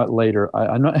I saw it later.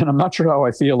 I'm not sure how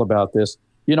I feel about this.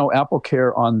 Apple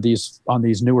Care on these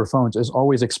newer phones is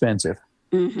always expensive.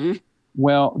 Mm-hmm.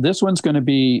 Well, this one's going to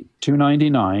be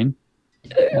 $299,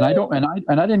 and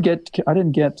I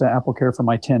didn't get Apple Care for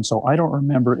my 10, so I don't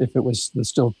remember if it was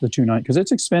still the $299, because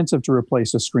it's expensive to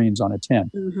replace the screens on a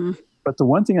 10. Mm-hmm. But the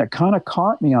one thing that kind of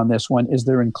caught me on this one is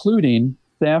they're including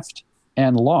theft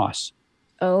and loss.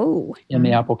 In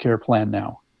the Apple Care plan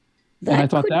now. And I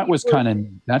thought that was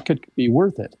that could be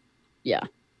worth it. Yeah,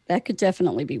 that could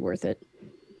definitely be worth it.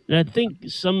 And I think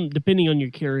depending on your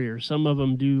carrier, some of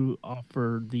them do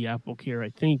offer the Apple Care,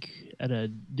 I think, at a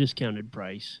discounted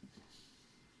price.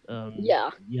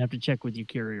 You have to check with your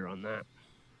carrier on that.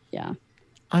 Yeah.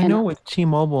 I know with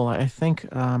T-Mobile, I think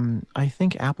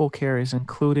Apple Care is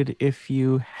included if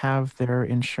you have their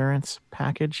insurance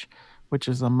package, which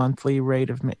is a monthly rate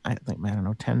of, I don't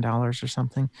know, $10 or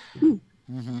something.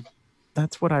 Mm-hmm.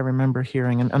 That's what I remember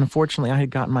hearing. And unfortunately, I had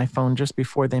gotten my phone just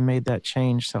before they made that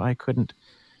change, so I couldn't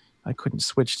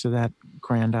switch to that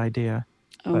grand idea.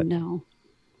 No.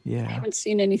 Yeah. I haven't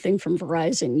seen anything from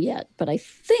Verizon yet, but I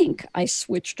think I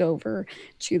switched over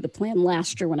to the plan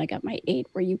last year when I got my 8,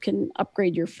 where you can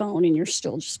upgrade your phone and you're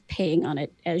still just paying on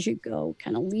it as you go,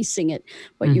 kind of leasing it,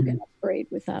 but you can upgrade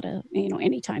without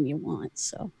anytime you want.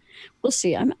 So we'll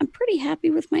see. I'm pretty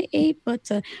happy with my 8, but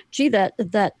that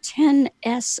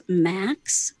 10S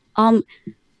Max,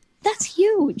 That's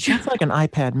huge. That's like an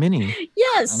iPad mini.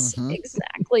 Yes, Mhm.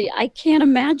 exactly. I can't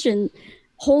imagine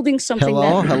holding something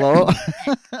Hello.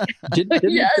 Didn't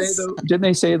Yes.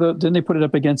 didn't they put it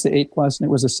up against the 8 Plus and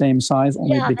it was the same size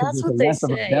only Yeah, because that's there's what they less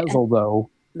of a say. bezel though.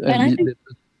 And I think-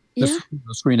 The Yeah.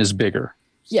 screen is bigger.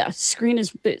 Yeah, screen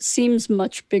it seems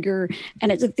much bigger,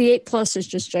 and the 8 Plus is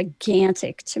just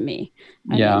gigantic to me.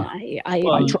 Yeah. I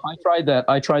Well, I tried that.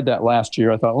 I tried that last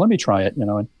year. I thought, let me try it, and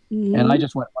mhm. I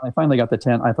just went, when I finally got the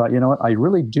 10, I thought, you know what? I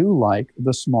really do like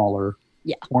the smaller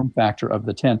Yeah. form factor of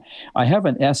the 10. I have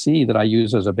an SE that I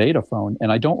use as a beta phone,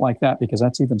 and I don't like that because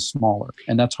that's even smaller,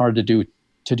 and that's hard to do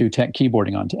tech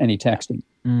keyboarding on to any texting.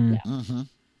 Mhm.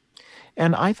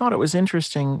 And I thought it was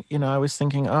interesting. I was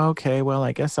thinking, oh, okay, well,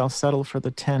 I guess I'll settle for the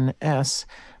 10S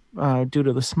due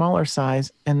to the smaller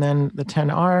size. And then the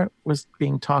 10R was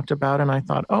being talked about, and I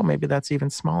thought, oh, maybe that's even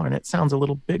smaller. And it sounds a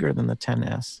little bigger than the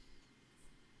 10S.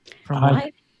 From what-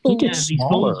 I think Yeah, it's these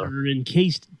phones smaller. are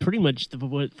encased pretty much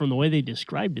from the way they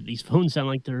described it. These phones sound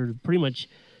like they're pretty much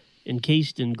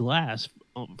encased in glass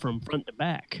from front to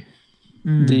back.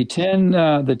 Mm.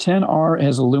 The 10R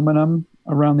has aluminum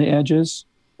around the edges,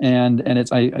 and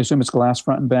it's I assume it's glass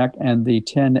front and back. And the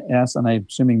 10S, and I'm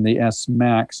assuming the S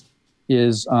Max,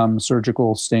 is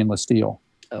surgical stainless steel.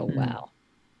 Oh wow.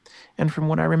 And from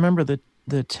what I remember, the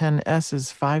 10S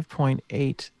is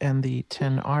 5.8 and the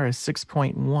 10R is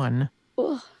 6.1.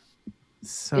 Ugh,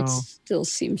 So it still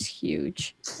seems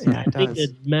huge. yeah, I it think does.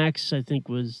 the max,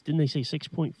 didn't they say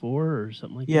 6.4 or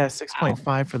something like Yeah, that?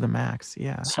 6.5 for the Max.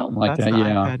 Yeah, Something like that's that, the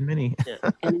yeah. iPad Mini.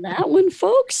 And that one,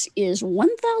 folks, is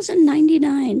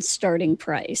 $1,099 starting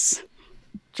price.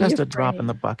 Just Be a drop in afraid.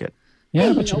 the bucket. Yeah,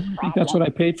 Hey, but no I think that's problem. what I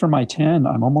paid for my 10.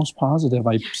 I'm almost positive.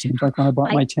 Seems like when I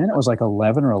bought my 10, it was like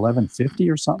 11 or 11.50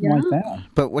 or something like that.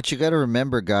 But what you got to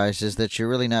remember, guys, is that you're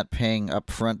really not paying up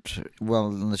front. Well,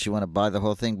 unless you want to buy the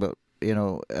whole thing, but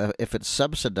if it's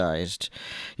subsidized,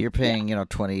 you're paying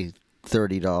 $20,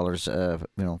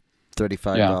 $30,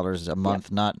 $35 a month,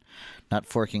 not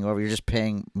forking over. You're just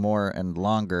paying more and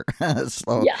longer.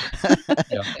 So Yeah.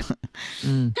 Yeah.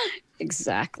 Mm.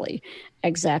 Exactly.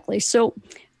 So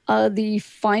the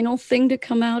final thing to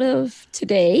come out of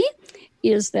today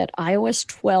is that iOS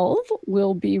 12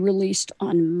 will be released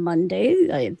on Monday,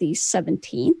 the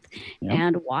 17th, Yeah.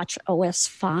 and Watch OS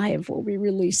 5 will be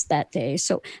released that day.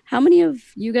 So how many of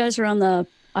you guys are on the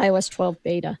iOS 12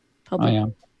 beta?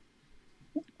 Public?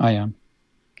 I am.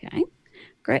 Okay.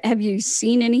 Great. Have you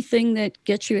seen anything that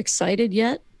gets you excited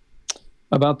yet?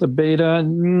 About the beta,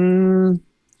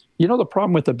 the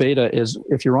problem with the beta is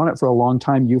if you're on it for a long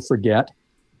time, you forget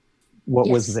what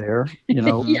was Yes. there.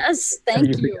 Yes, And thank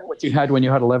you you. forget what you had when you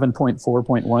had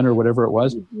 11.4.1 or whatever it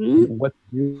was. Mhm. What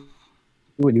you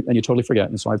and you totally forget.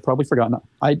 And so I've probably forgotten.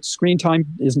 Screen time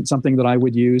isn't something that I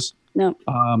would use. No.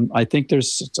 I think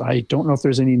I don't know if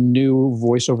there's any new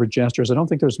voiceover gestures. I don't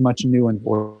think there's much new in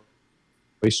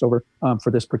voiceover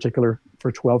for this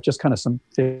for 12, just kind of some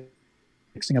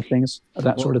fixing up things,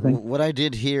 that sort of thing. What I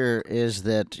did hear is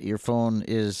that your phone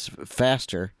is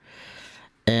faster,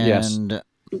 Yes. and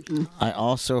I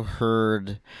also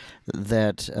heard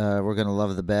that we're going to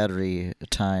love the battery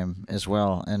time as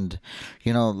well. And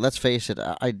let's face it,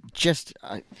 and I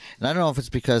don't know if it's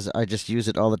because I just use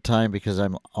it all the time because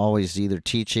I'm always either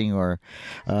teaching or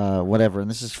whatever. And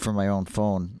this is for my own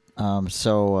phone,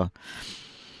 so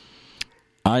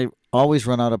I always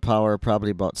run out of power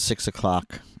probably about 6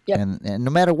 o'clock. Yep. And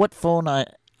no matter what phone I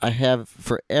have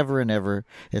forever and ever,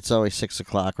 it's always 6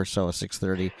 o'clock or so,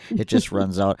 6:30. It just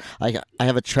runs out. I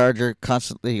have a charger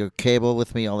constantly, a cable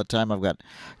with me all the time. I've got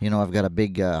a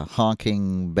big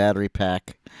honking battery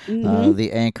pack,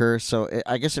 the Anchor. So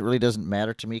I guess it really doesn't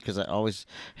matter to me because I always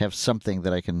have something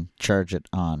that I can charge it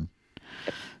on.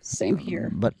 Same here.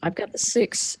 But I've got the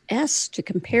 6S to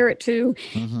compare it to.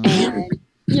 mhm.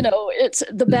 And it's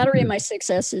the battery in my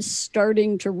 6S is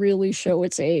starting to really show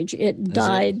its age. It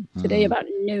died today about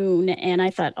noon, and I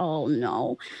thought, oh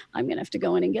no, I'm gonna have to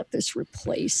go in and get this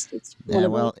replaced. It's one Yeah,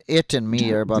 of well, it and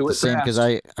me are about Do the it same because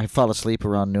fast. I fall asleep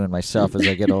around noon myself as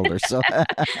I get older. So I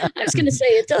was gonna say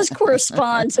it does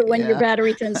correspond to when your Yeah.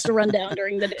 battery tends to run down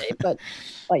during the day, but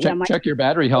yeah, Check your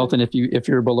battery health, and if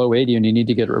you're below 80 and you need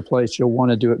to get it replaced, you'll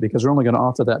want to do it because they're only going to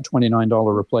offer that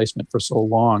 $29 replacement for so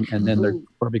long, and then they're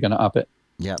probably going to up it.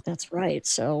 that's right.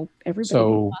 So everybody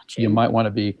So watching. you might want to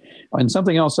be. And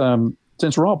something else,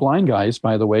 since we're all blind guys,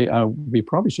 by the way, we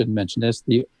probably shouldn't mention this.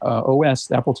 The OS,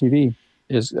 the Apple TV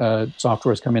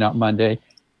software is coming out Monday.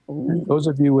 And those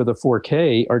of you with a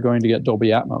 4K are going to get Dolby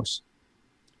Atmos.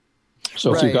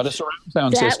 So if you've got a Right. surround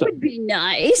sound that system, would be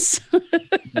nice.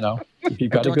 if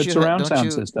you've got a Don't good you- surround don't sound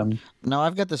you- system, now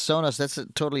I've got the Sonos. That's a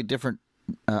totally different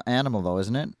animal, though,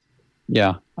 isn't it?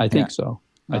 Yeah, I think Yeah. so.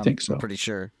 I think so. I'm pretty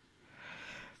sure.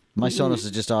 My Sonos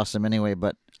is just awesome anyway,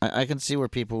 but I can see where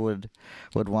people would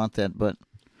want that. But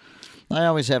I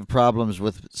always have problems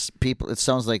with people. It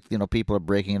sounds like people are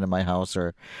breaking into my house,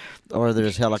 or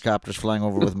there's helicopters flying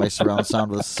over with my surround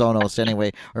sound with Sonos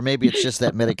anyway, or maybe it's just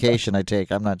that medication I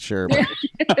take. I'm not sure. But.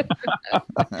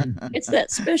 It's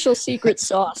that special secret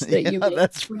sauce that you make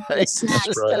that's for right. the snacks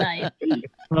That's right. tonight.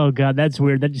 Oh God, that's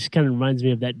weird. That just kind of reminds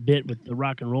me of that bit with the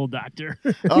rock and roll doctor.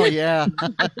 Oh yeah.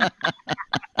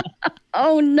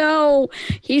 Oh no,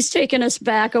 he's taking us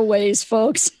back a ways,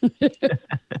 folks.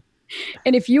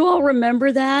 And if you all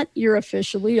remember that, you're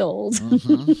officially old.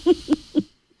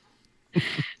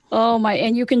 Oh my,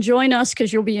 and you can join us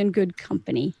because you'll be in good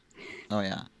company. Oh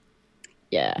yeah.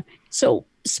 Yeah. So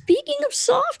speaking of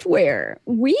software,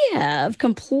 we have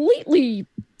completely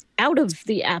out of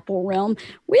the Apple realm,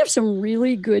 we have some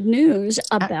really good news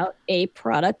about a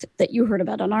product that you heard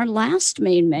about on our last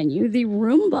main menu, the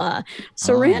Roomba.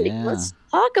 So Randy, let's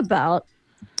talk about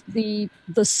the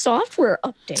software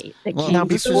update that came Now,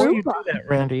 with the before you Roomba. do that,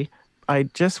 Randy, I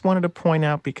just wanted to point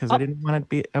out, because I didn't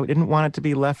want it to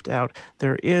be left out.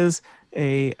 There is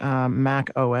a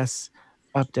Mac OS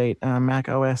update, Mac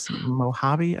OS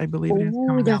Mojave, I believe it is. Oh,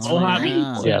 coming that's out. right.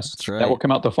 Yes, That's right. that will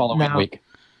come out the following Now- week.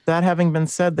 That having been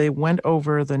said, they went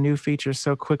over the new features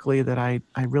so quickly that I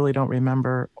really don't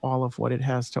remember all of what it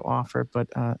has to offer, but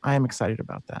I am excited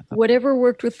about that. Whatever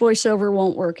worked with VoiceOver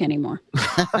won't work anymore.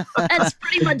 That's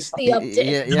pretty much the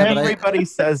update. Yeah, Everybody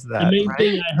says The that, main right?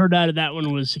 thing I heard out of that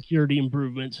one was security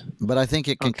improvements. but I think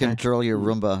it can Okay. control your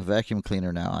Roomba vacuum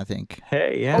cleaner now. I think.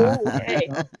 Hey, yeah. Oh, hey.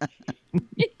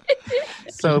 So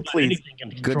Just about please, anything can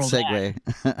Good control that.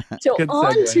 segue. So Good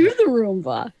on segue. to the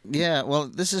Roomba. Yeah, well,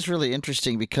 this is really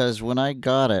interesting because when I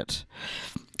got it,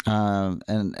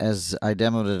 and as I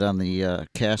demoed it on the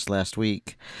cast last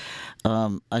week,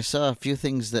 I saw a few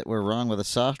things that were wrong with the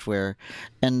software,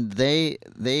 and they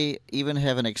even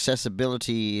have an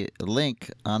accessibility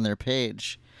link on their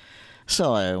page.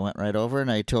 So I went right over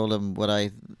and I told them what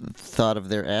I thought of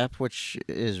their app, which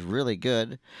is really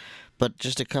good. But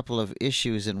just a couple of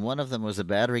issues, and one of them was the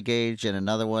battery gauge, and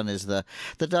another one is the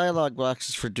dialog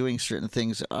boxes for doing certain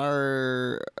things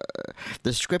are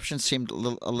the description seemed a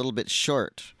little bit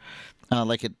short,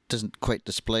 like it doesn't quite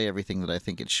display everything that I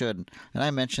think it should. And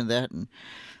I mentioned that, and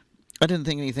I didn't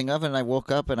think anything of it. And I woke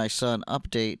up and I saw an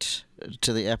update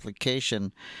to the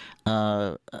application.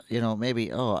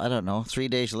 Maybe I don't know, 3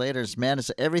 days later.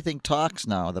 Everything talks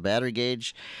now. The battery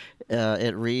gauge,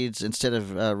 it reads instead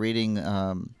of reading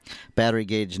battery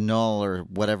gauge null or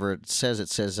whatever it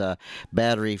says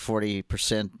battery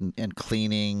 40% and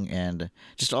cleaning and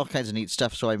just all kinds of neat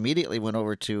stuff. So I immediately went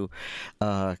over to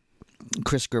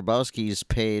Chris Grabowski's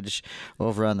page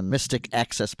over on the Mystic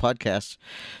Access podcast,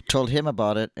 told him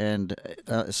about it, and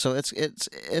so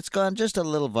it's gone just a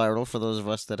little viral for those of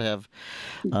us that have,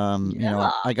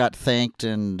 I got thanked,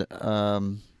 and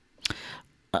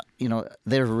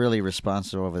they're really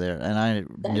responsive over there, and I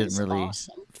That didn't is really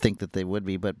awesome. think that they would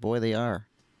be, but boy, they are.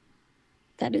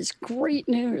 That is great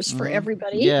news for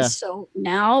everybody. Yeah. So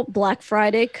now Black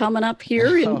Friday coming up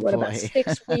here in Oh, about boy.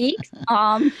 6 weeks.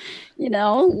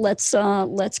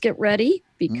 Let's get ready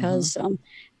because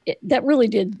that really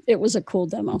did. It was a cool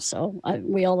demo. So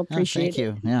we all appreciate Thank you.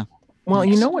 it. Yeah. well,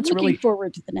 you know what's Looking really,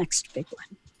 forward to the next big one.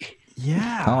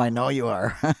 yeah. Oh, I know you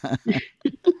are.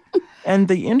 And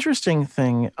the interesting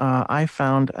thing I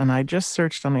found, and I just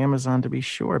searched on Amazon to be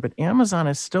sure, but Amazon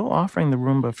is still offering the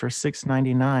Roomba for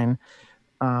 $6.99.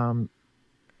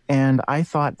 And I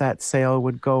thought that sale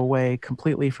would go away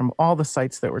completely from all the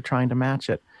sites that were trying to match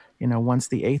it, once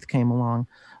the 8th came along.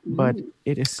 But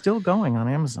it is still going on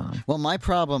Amazon. Well, my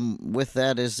problem with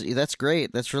that is that's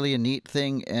great. That's really a neat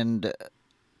thing. And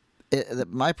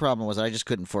my problem was I just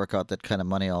couldn't fork out that kind of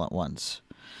money all at once.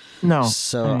 No.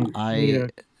 So neither.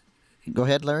 Go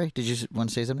ahead, Larry. Did you want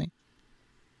to say something?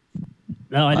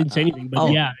 No, I didn't say anything, but oh.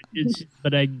 yeah,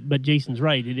 but Jason's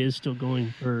right. It is still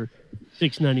going for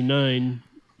 $6.99,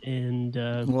 and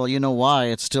Well, you know why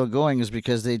it's still going is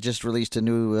because they just released a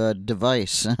new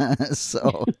device.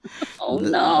 So, Oh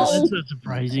no! that's not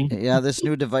surprising. yeah, this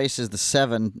new device is the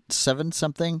 7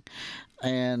 something,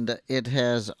 and it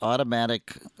has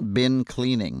automatic bin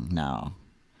cleaning now,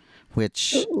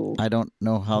 which Ooh. I don't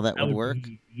know how that would work.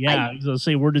 Yeah, I was gonna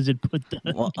say, where does it put the?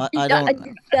 Well, I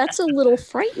don't. That's a little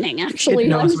frightening, actually. It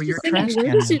knows I was where your just thinking, trash where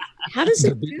can does is. it? How does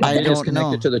it do I that? don't It's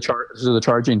connected know. to the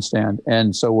charging stand,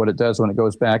 and so what it does when it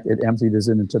goes back, it empties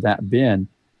it into that bin,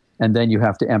 and then you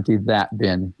have to empty that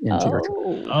bin into your.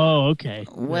 Oh, Oh, okay.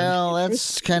 Well,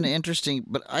 that's kind of interesting,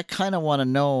 but I kind of want to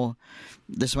know.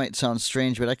 This might sound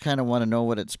strange, but I kind of want to know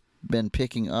what its been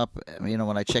picking up.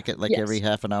 When I check it like Yes. every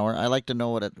half an hour, I like to know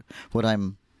what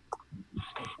I'm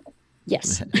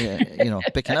Yes.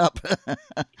 picking up.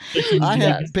 I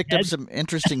have picked up some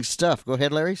interesting stuff. Go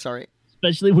ahead, Larry. Sorry.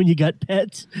 Especially when you got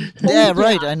pets. Yeah,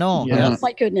 right. I know. Yeah. Yeah. Oh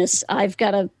my goodness. I've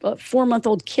got a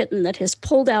 4-month-old kitten that has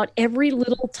pulled out every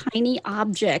little tiny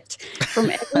object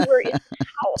from everywhere in the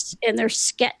house. And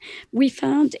we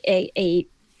found a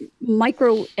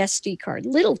micro SD card,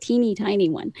 little teeny tiny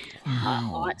one,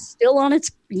 still on its,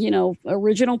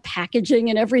 original packaging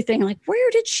and everything. Like,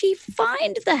 where did she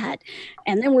find that?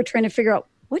 And then we're trying to figure out,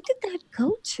 what did that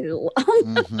go to?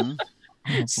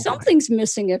 Something's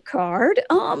missing a card.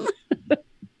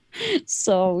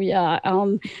 So yeah,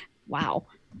 wow.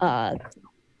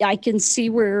 I can see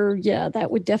where,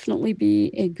 that would definitely be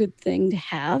a good thing to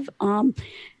have.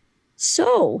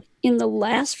 So in the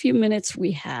last few minutes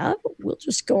we have, we'll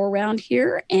just go around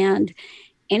here, and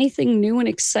anything new and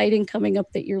exciting coming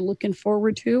up that you're looking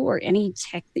forward to, or any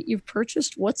tech that you've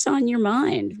purchased, what's on your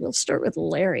mind? We'll start with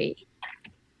Larry.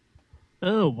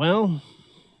 Oh, well,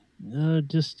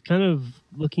 just kind of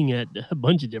looking at a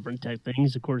bunch of different tech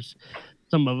things. Of course,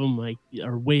 some of them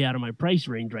are way out of my price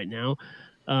range right now.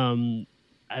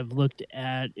 I've looked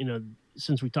at,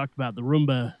 since we talked about the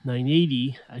Roomba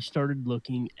 980, I started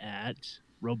looking at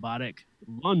robotic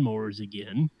lawnmowers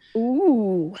again.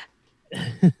 Ooh.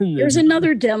 Here's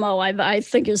another demo I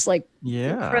think is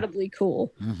incredibly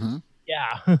cool. Mm-hmm.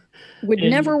 Yeah. Would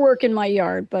never work in my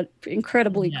yard, but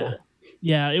incredibly cool.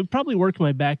 Yeah, it would probably work in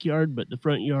my backyard, but the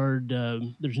front yard,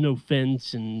 there's no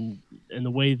fence, and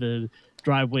the way the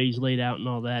driveway's laid out and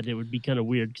all that, it would be kind of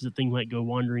weird because the thing might go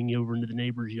wandering over into the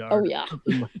neighbor's yard. Oh, yeah.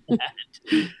 Something like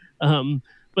that.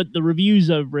 But the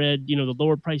reviews I've read, the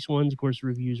lower price ones, of course, the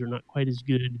reviews are not quite as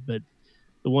good, but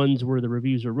the ones where the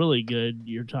reviews are really good,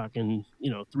 you're talking,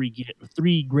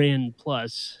 $3,000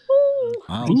 plus.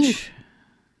 Ouch.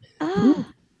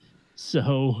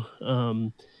 So,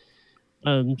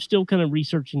 I'm still kind of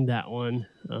researching that one.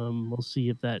 We'll see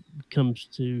if that comes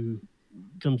to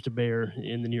bear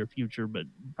in the near future, but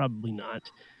probably not.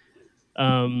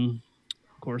 Of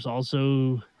course,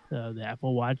 also the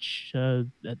Apple Watch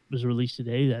that was released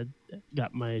today, that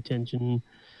got my attention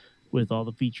with all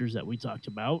the features that we talked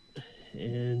about.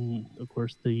 And of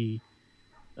course, the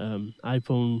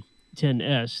iPhone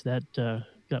XS, that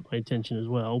got my attention as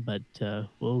well, but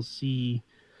we'll see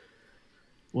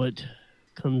what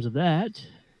comes of that.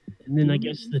 And then I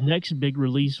guess the next big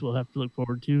release we'll have to look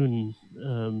forward to,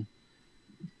 and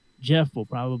Jeff will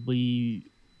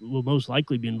most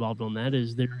likely be involved on that,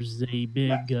 is there's a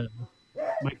big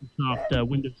Microsoft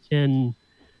Windows 10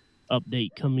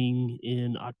 update coming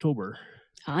in October.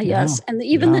 Yes. And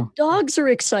even the dogs are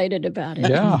excited about it.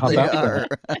 Yeah, how They about are.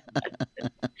 that?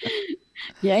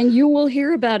 Yeah, and you will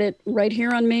hear about it right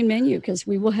here on Main Menu, because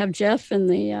we will have Jeff and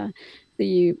the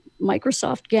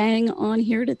Microsoft gang on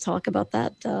here to talk about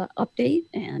that update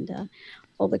and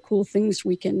all the cool things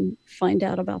we can find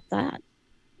out about that.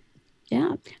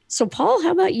 Yeah. So, Paul,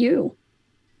 how about you?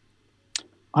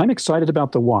 I'm excited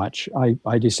about the watch.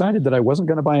 I decided that I wasn't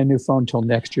going to buy a new phone till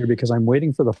next year because I'm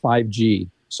waiting for the 5G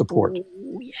support.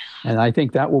 Oh, yeah. And I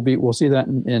think we'll see that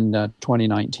in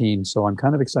 2019. So I'm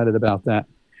kind of excited about that.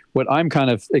 What I'm kind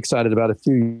of excited about, a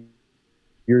few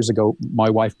years ago, my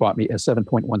wife bought me a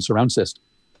 7.1 surround system.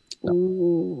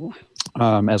 Ooh.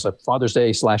 As a Father's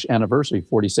Day / anniversary,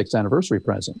 46th anniversary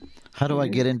present. How do I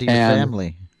get into your And-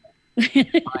 family?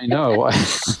 I know.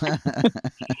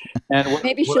 And what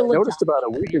Maybe I she'll look noticed about a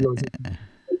week ago,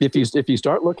 if you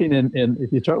start looking in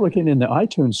the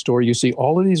iTunes store, you see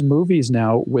all of these movies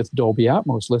now with Dolby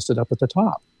Atmos listed up at the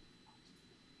top.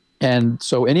 And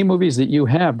so any movies that you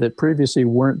have that previously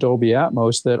weren't Dolby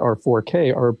Atmos that are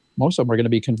 4K, most of them are going to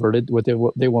be converted. They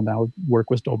will now work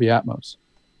with Dolby Atmos.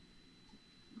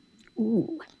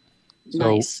 Ooh.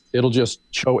 So Nice. it'll just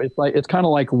show. It's kind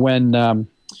of like when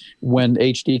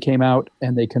HD came out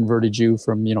and they converted you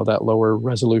from that lower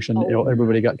resolution. Oh.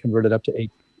 Everybody got converted up to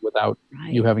 8 without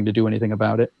Right. you having to do anything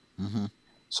about it. Mm-hmm.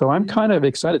 So I'm kind of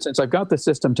excited, since I've got the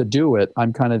system to do it.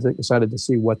 I'm kind of excited to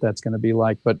see what that's going to be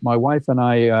like. But my wife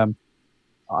and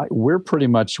we're pretty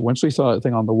much, once we saw the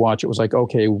thing on the watch, it was like,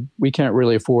 okay, we can't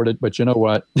really afford it, but you know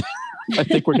what? I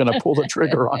think we're going to pull the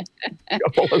trigger on a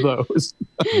couple of those.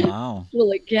 Wow.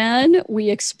 Well, again, we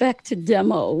expect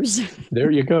demos,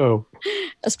 There you go.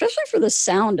 especially for the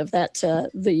sound of that,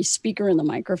 the speaker and the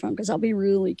microphone, because I'll be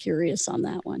really curious on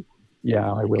that one.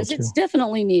 Yeah, I will Because too. it's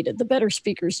definitely needed. The better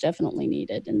speakers definitely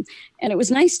needed, and it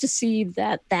was nice to see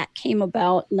that came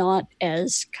about not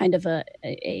as kind of a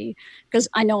because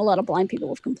I know a lot of blind people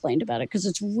have complained about it because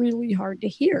it's really hard to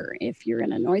hear if you're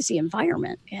in a noisy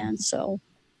environment, and so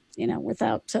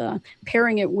without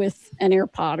pairing it with an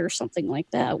AirPod or something like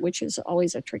that, which is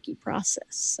always a tricky process.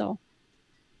 So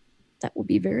that will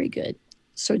be very good.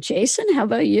 So Jason, how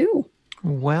about you?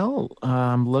 Well,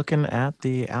 I'm looking at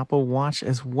the Apple Watch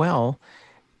as well,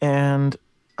 and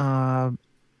I'm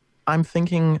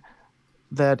thinking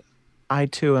that I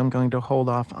too am going to hold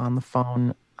off on the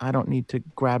phone. I don't need to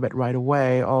grab it right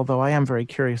away, although I am very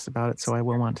curious about it, so I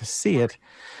will want to see it.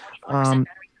 And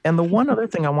the one other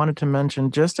thing I wanted to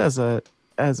mention, just as a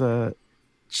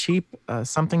cheap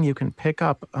something you can pick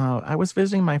up, I was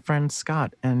visiting my friend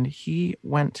Scott, and he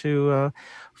went to a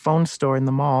phone store in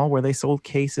the mall where they sold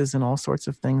cases and all sorts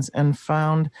of things, and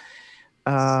found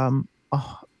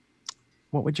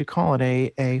what would you call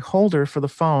it? A holder for the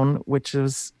phone, which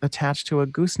is attached to a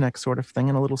gooseneck sort of thing,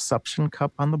 and a little suction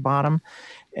cup on the bottom,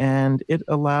 and it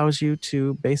allows you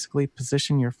to basically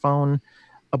position your phone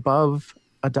above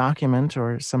a document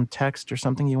or some text or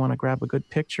something you want to grab a good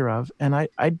picture of. And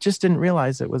I just didn't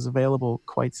realize it was available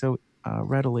quite so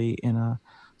readily in a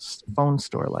phone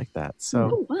store like that.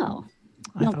 So, oh, wow.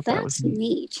 I Now thought that was that's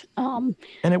neat. And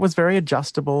it was very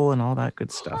adjustable and all that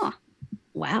good stuff.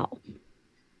 Wow.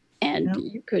 And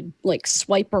you could like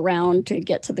swipe around to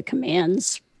get to the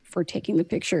commands for taking the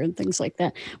picture and things like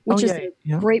that, which is a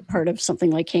great part of something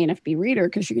like KNFB Reader,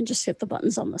 because you can just hit the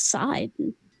buttons on the side.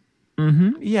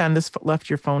 Yeah, and this left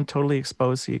your phone totally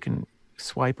exposed, so you can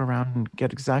swipe around and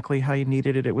get exactly how you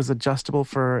needed it. It was adjustable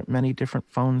for many different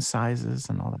phone sizes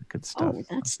and all that good stuff. Oh,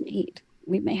 that's neat.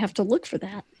 We may have to look for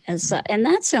that and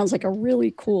that sounds like a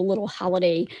really cool little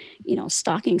holiday,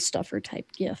 stocking stuffer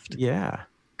type gift. Yeah.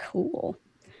 Cool.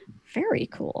 Very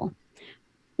cool.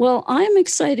 Well, I'm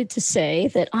excited to say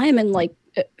that I'm in like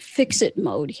fix-it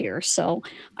mode here. So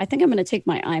I think I'm going to take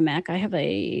my iMac. I have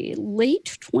a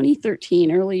late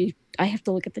 2013, I have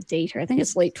to look at the date here. I think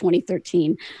it's late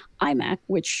 2013 iMac,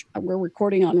 which we're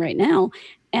recording on right now.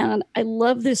 And I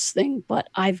love this thing, but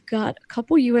I've got a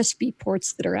couple USB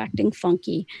ports that are acting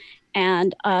funky.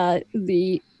 And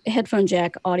the headphone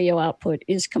jack audio output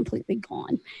is completely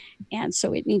gone. And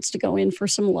so it needs to go in for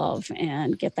some love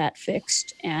and get that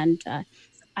fixed. And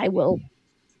I will,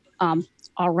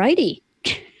 alrighty.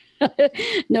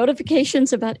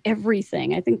 Notifications about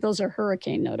everything. I think those are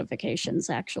hurricane notifications,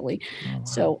 actually. Oh, wow.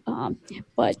 So,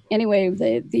 but anyway,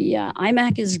 the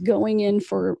iMac is going in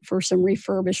for some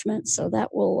refurbishment, so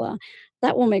that will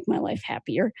make my life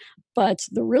happier. But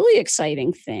the really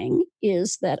exciting thing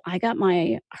is that I got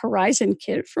my Horizon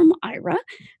kit from Aira,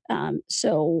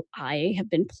 so I have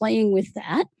been playing with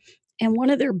that. And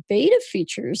one of their beta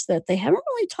features that they haven't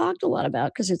really talked a lot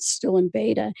about because it's still in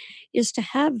beta is to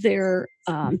have their,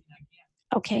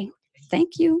 okay,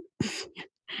 thank you.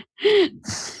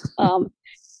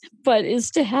 But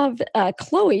is to have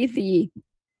Chloe, the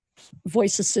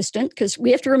voice assistant, because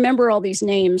we have to remember all these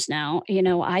names now.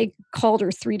 I called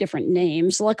her 3 different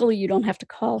names. Luckily, you don't have to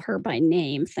call her by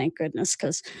name, thank goodness,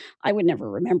 because I would never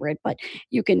remember it. But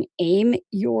you can aim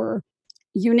your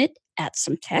unit at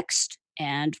some text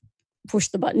and push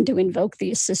the button to invoke the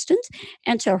assistant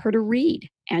and tell her to read,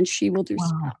 and she will do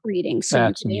spot reading. So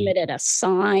you can aim it at a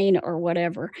sign or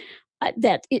whatever.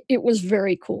 It was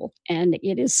very cool, and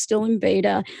it is still in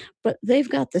beta, but they've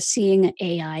got the Seeing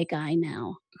AI guy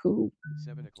now who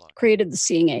created the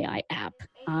Seeing AI app.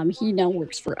 He now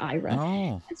works for Aira.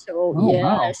 Oh. So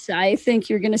yes, wow. I think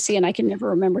you're going to see, and I can never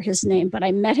remember his name, but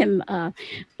I met him.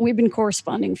 We've been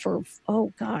corresponding for,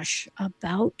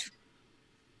 about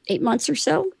 8 months or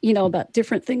so, about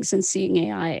different things in Seeing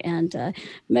AI, and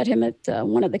met him at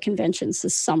one of the conventions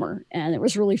this summer. And it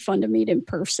was really fun to meet in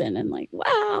person and like,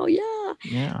 wow,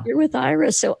 yeah, you're with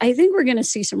Aira. So I think we're going to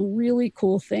see some really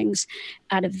cool things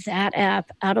out of that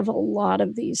app, out of a lot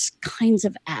of these kinds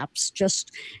of apps,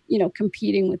 just,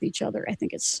 competing with each other. I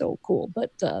think it's so cool.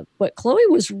 But Chloe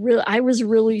I was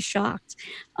really shocked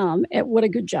at what a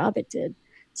good job it did.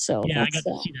 So yeah, I got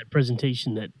to see that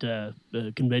presentation at the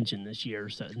convention this year,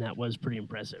 and that was pretty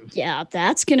impressive. Yeah,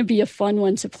 that's going to be a fun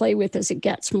one to play with as it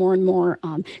gets more and more,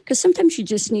 because sometimes you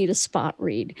just need a spot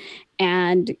read,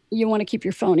 and you want to keep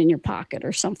your phone in your pocket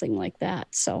or something like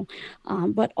that. So,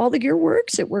 but all the gear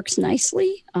works. It works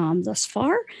nicely thus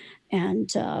far. And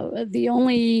the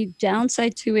only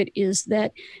downside to it is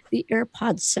that the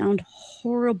AirPods sound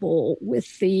horrible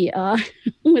with the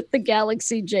with the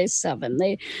Galaxy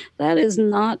J7. That is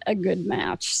not a good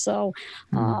match. So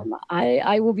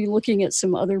I will be looking at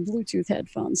some other Bluetooth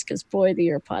headphones because boy, the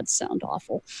AirPods sound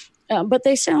awful. But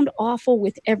they sound awful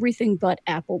with everything but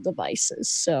Apple devices.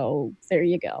 So there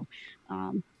you go.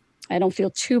 I don't feel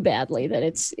too badly that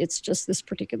it's just this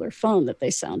particular phone that they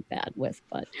sound bad with,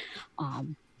 but.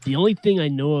 The only thing I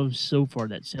know of so far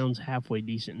that sounds halfway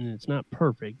decent, and it's not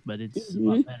perfect, but it's a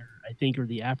lot better, I think, are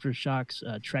the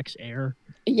AfterShokz Trex Air.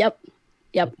 Yep.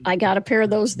 I got a pair of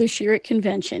those this year at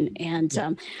convention,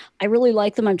 and I really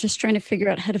like them. I'm just trying to figure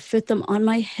out how to fit them on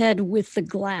my head with the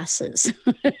glasses.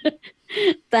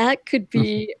 That could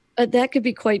be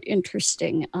quite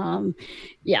interesting.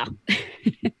 Yeah.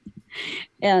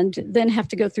 And then have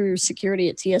to go through security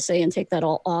at TSA and take that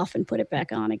all off and put it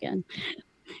back on again.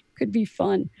 Could be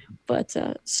fun. But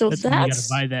so that's you got to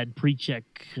buy that pre-check.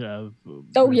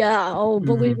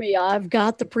 Believe me, I've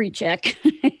got the pre-check.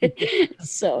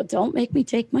 So don't make me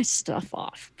take my stuff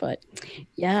off. But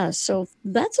yeah, so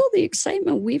that's all the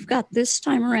excitement we've got this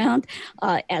time around.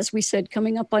 As we said,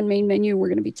 coming up on Main Menu, we're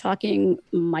going to be talking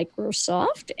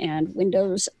Microsoft and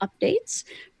Windows updates,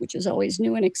 which is always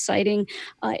new and exciting.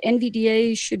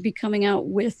 NVDA should be coming out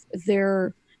with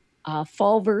their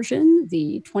fall version,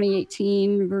 the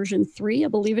 2018 version 3, I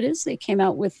believe it is. They came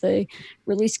out with the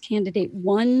release candidate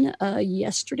 1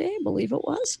 yesterday, I believe it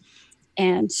was.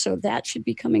 And so that should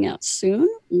be coming out soon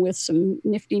with some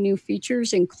nifty new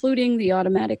features, including the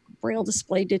automatic braille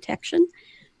display detection.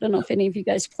 I don't know if any of you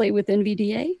guys play with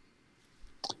NVDA.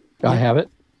 I have it.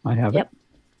 Yep.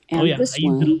 And I use it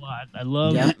a lot. I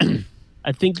love it.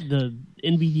 I think the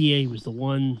NVDA was the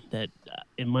one that,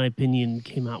 in my opinion,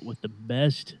 came out with the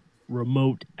best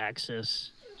remote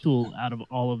access tool out of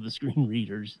all of the screen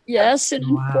readers. Yes, and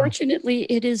unfortunately,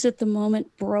 it is at the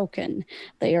moment broken.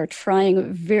 They are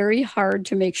trying very hard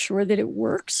to make sure that it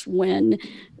works when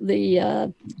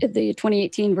the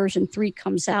 2018 version 3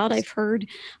 comes out, I've heard.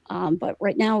 But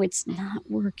right now, it's not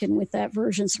working with that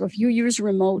version. So if you use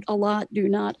remote a lot, do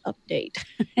not update.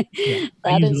 I use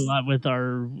it a lot with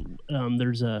our,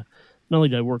 there's a, not only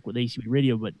do I work with ACB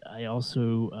Radio, but I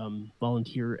also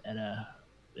volunteer at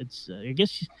I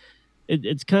guess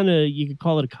it's kind of, you could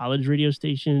call it a college radio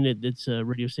station. It's a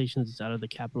radio station that's out of the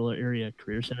Capital Area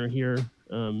Career Center here.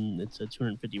 It's a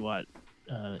 250 watt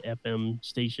FM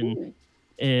station,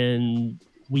 and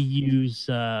we use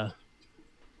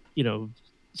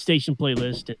station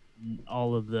playlist and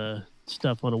all of the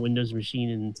stuff on a Windows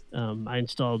machine, and I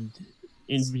installed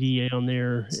NVDA on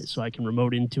there so I can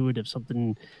remote into it if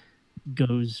something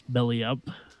goes belly up.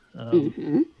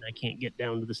 I can't get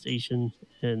down to the station,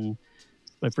 and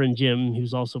my friend Jim,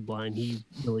 who's also blind, he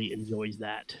really enjoys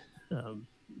that.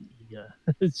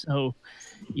 So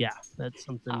yeah, that's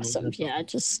something awesome. Yeah,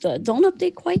 just don't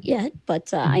update quite yet,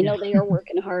 but I know they are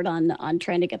working hard on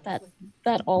trying to get that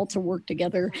all to work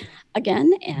together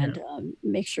again and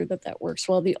make sure that works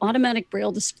well. The automatic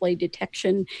braille display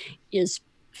detection is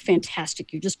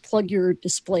fantastic. You just plug your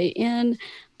display in.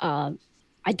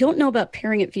 I don't know about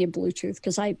pairing it via Bluetooth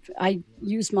because I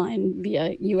use mine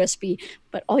via USB,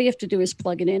 but all you have to do is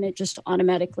plug it in. It just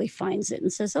automatically finds it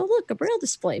and says, oh, look, a braille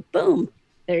display. Boom.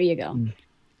 There you go.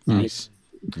 Nice.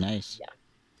 Yeah.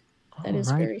 That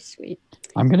is very sweet.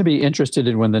 I'm going to be interested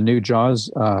in when the new JAWS,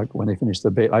 when they finish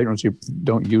the beta. I don't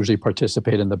usually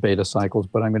participate in the beta cycles,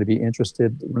 but I'm going to be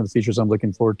interested. One of the features I'm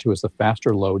looking forward to is the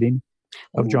faster loading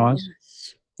of JAWS.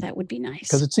 Yes. That would be nice.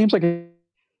 Because it seems like it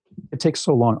takes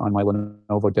so long on my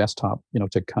Lenovo desktop,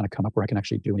 to kind of come up where I can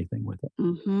actually do anything with it.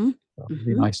 So it'd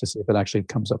be nice to see if it actually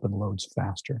comes up and loads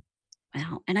faster.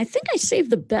 Wow. And I think I saved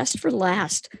the best for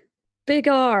last. Big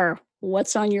R,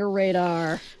 what's on your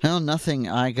radar? Well, nothing.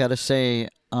 I got to say,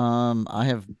 I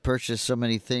have purchased so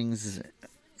many things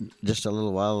just a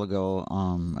little while ago,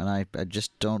 and I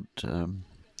just don't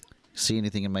see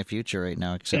anything in my future right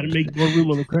now except gotta make more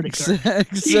room on the credit card.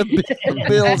 except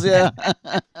bills. Yeah.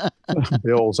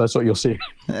 Bills, that's what you'll see.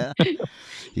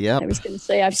 Yeah. I was going to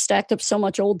say I've stacked up so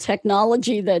much old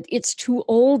technology that it's too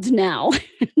old now.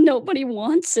 Nobody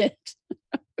wants it.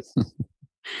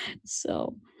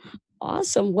 So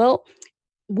awesome. Well,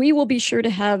 we will be sure to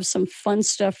have some fun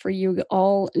stuff for you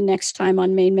all next time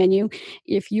on Main Menu.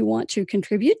 If you want to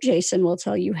contribute, Jason will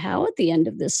tell you how at the end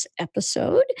of this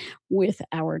episode with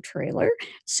our trailer.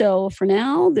 So for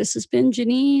now, this has been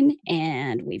Janine,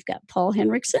 and we've got Paul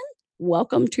Henriksen.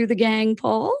 Welcome to the gang,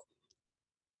 Paul.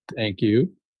 Thank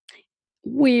you.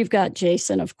 We've got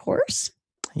Jason, of course.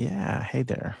 Yeah, hey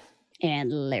there.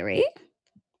 And Larry.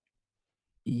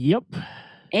 Yep.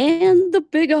 And the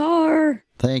Big R.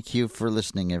 Thank you for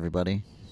listening, everybody.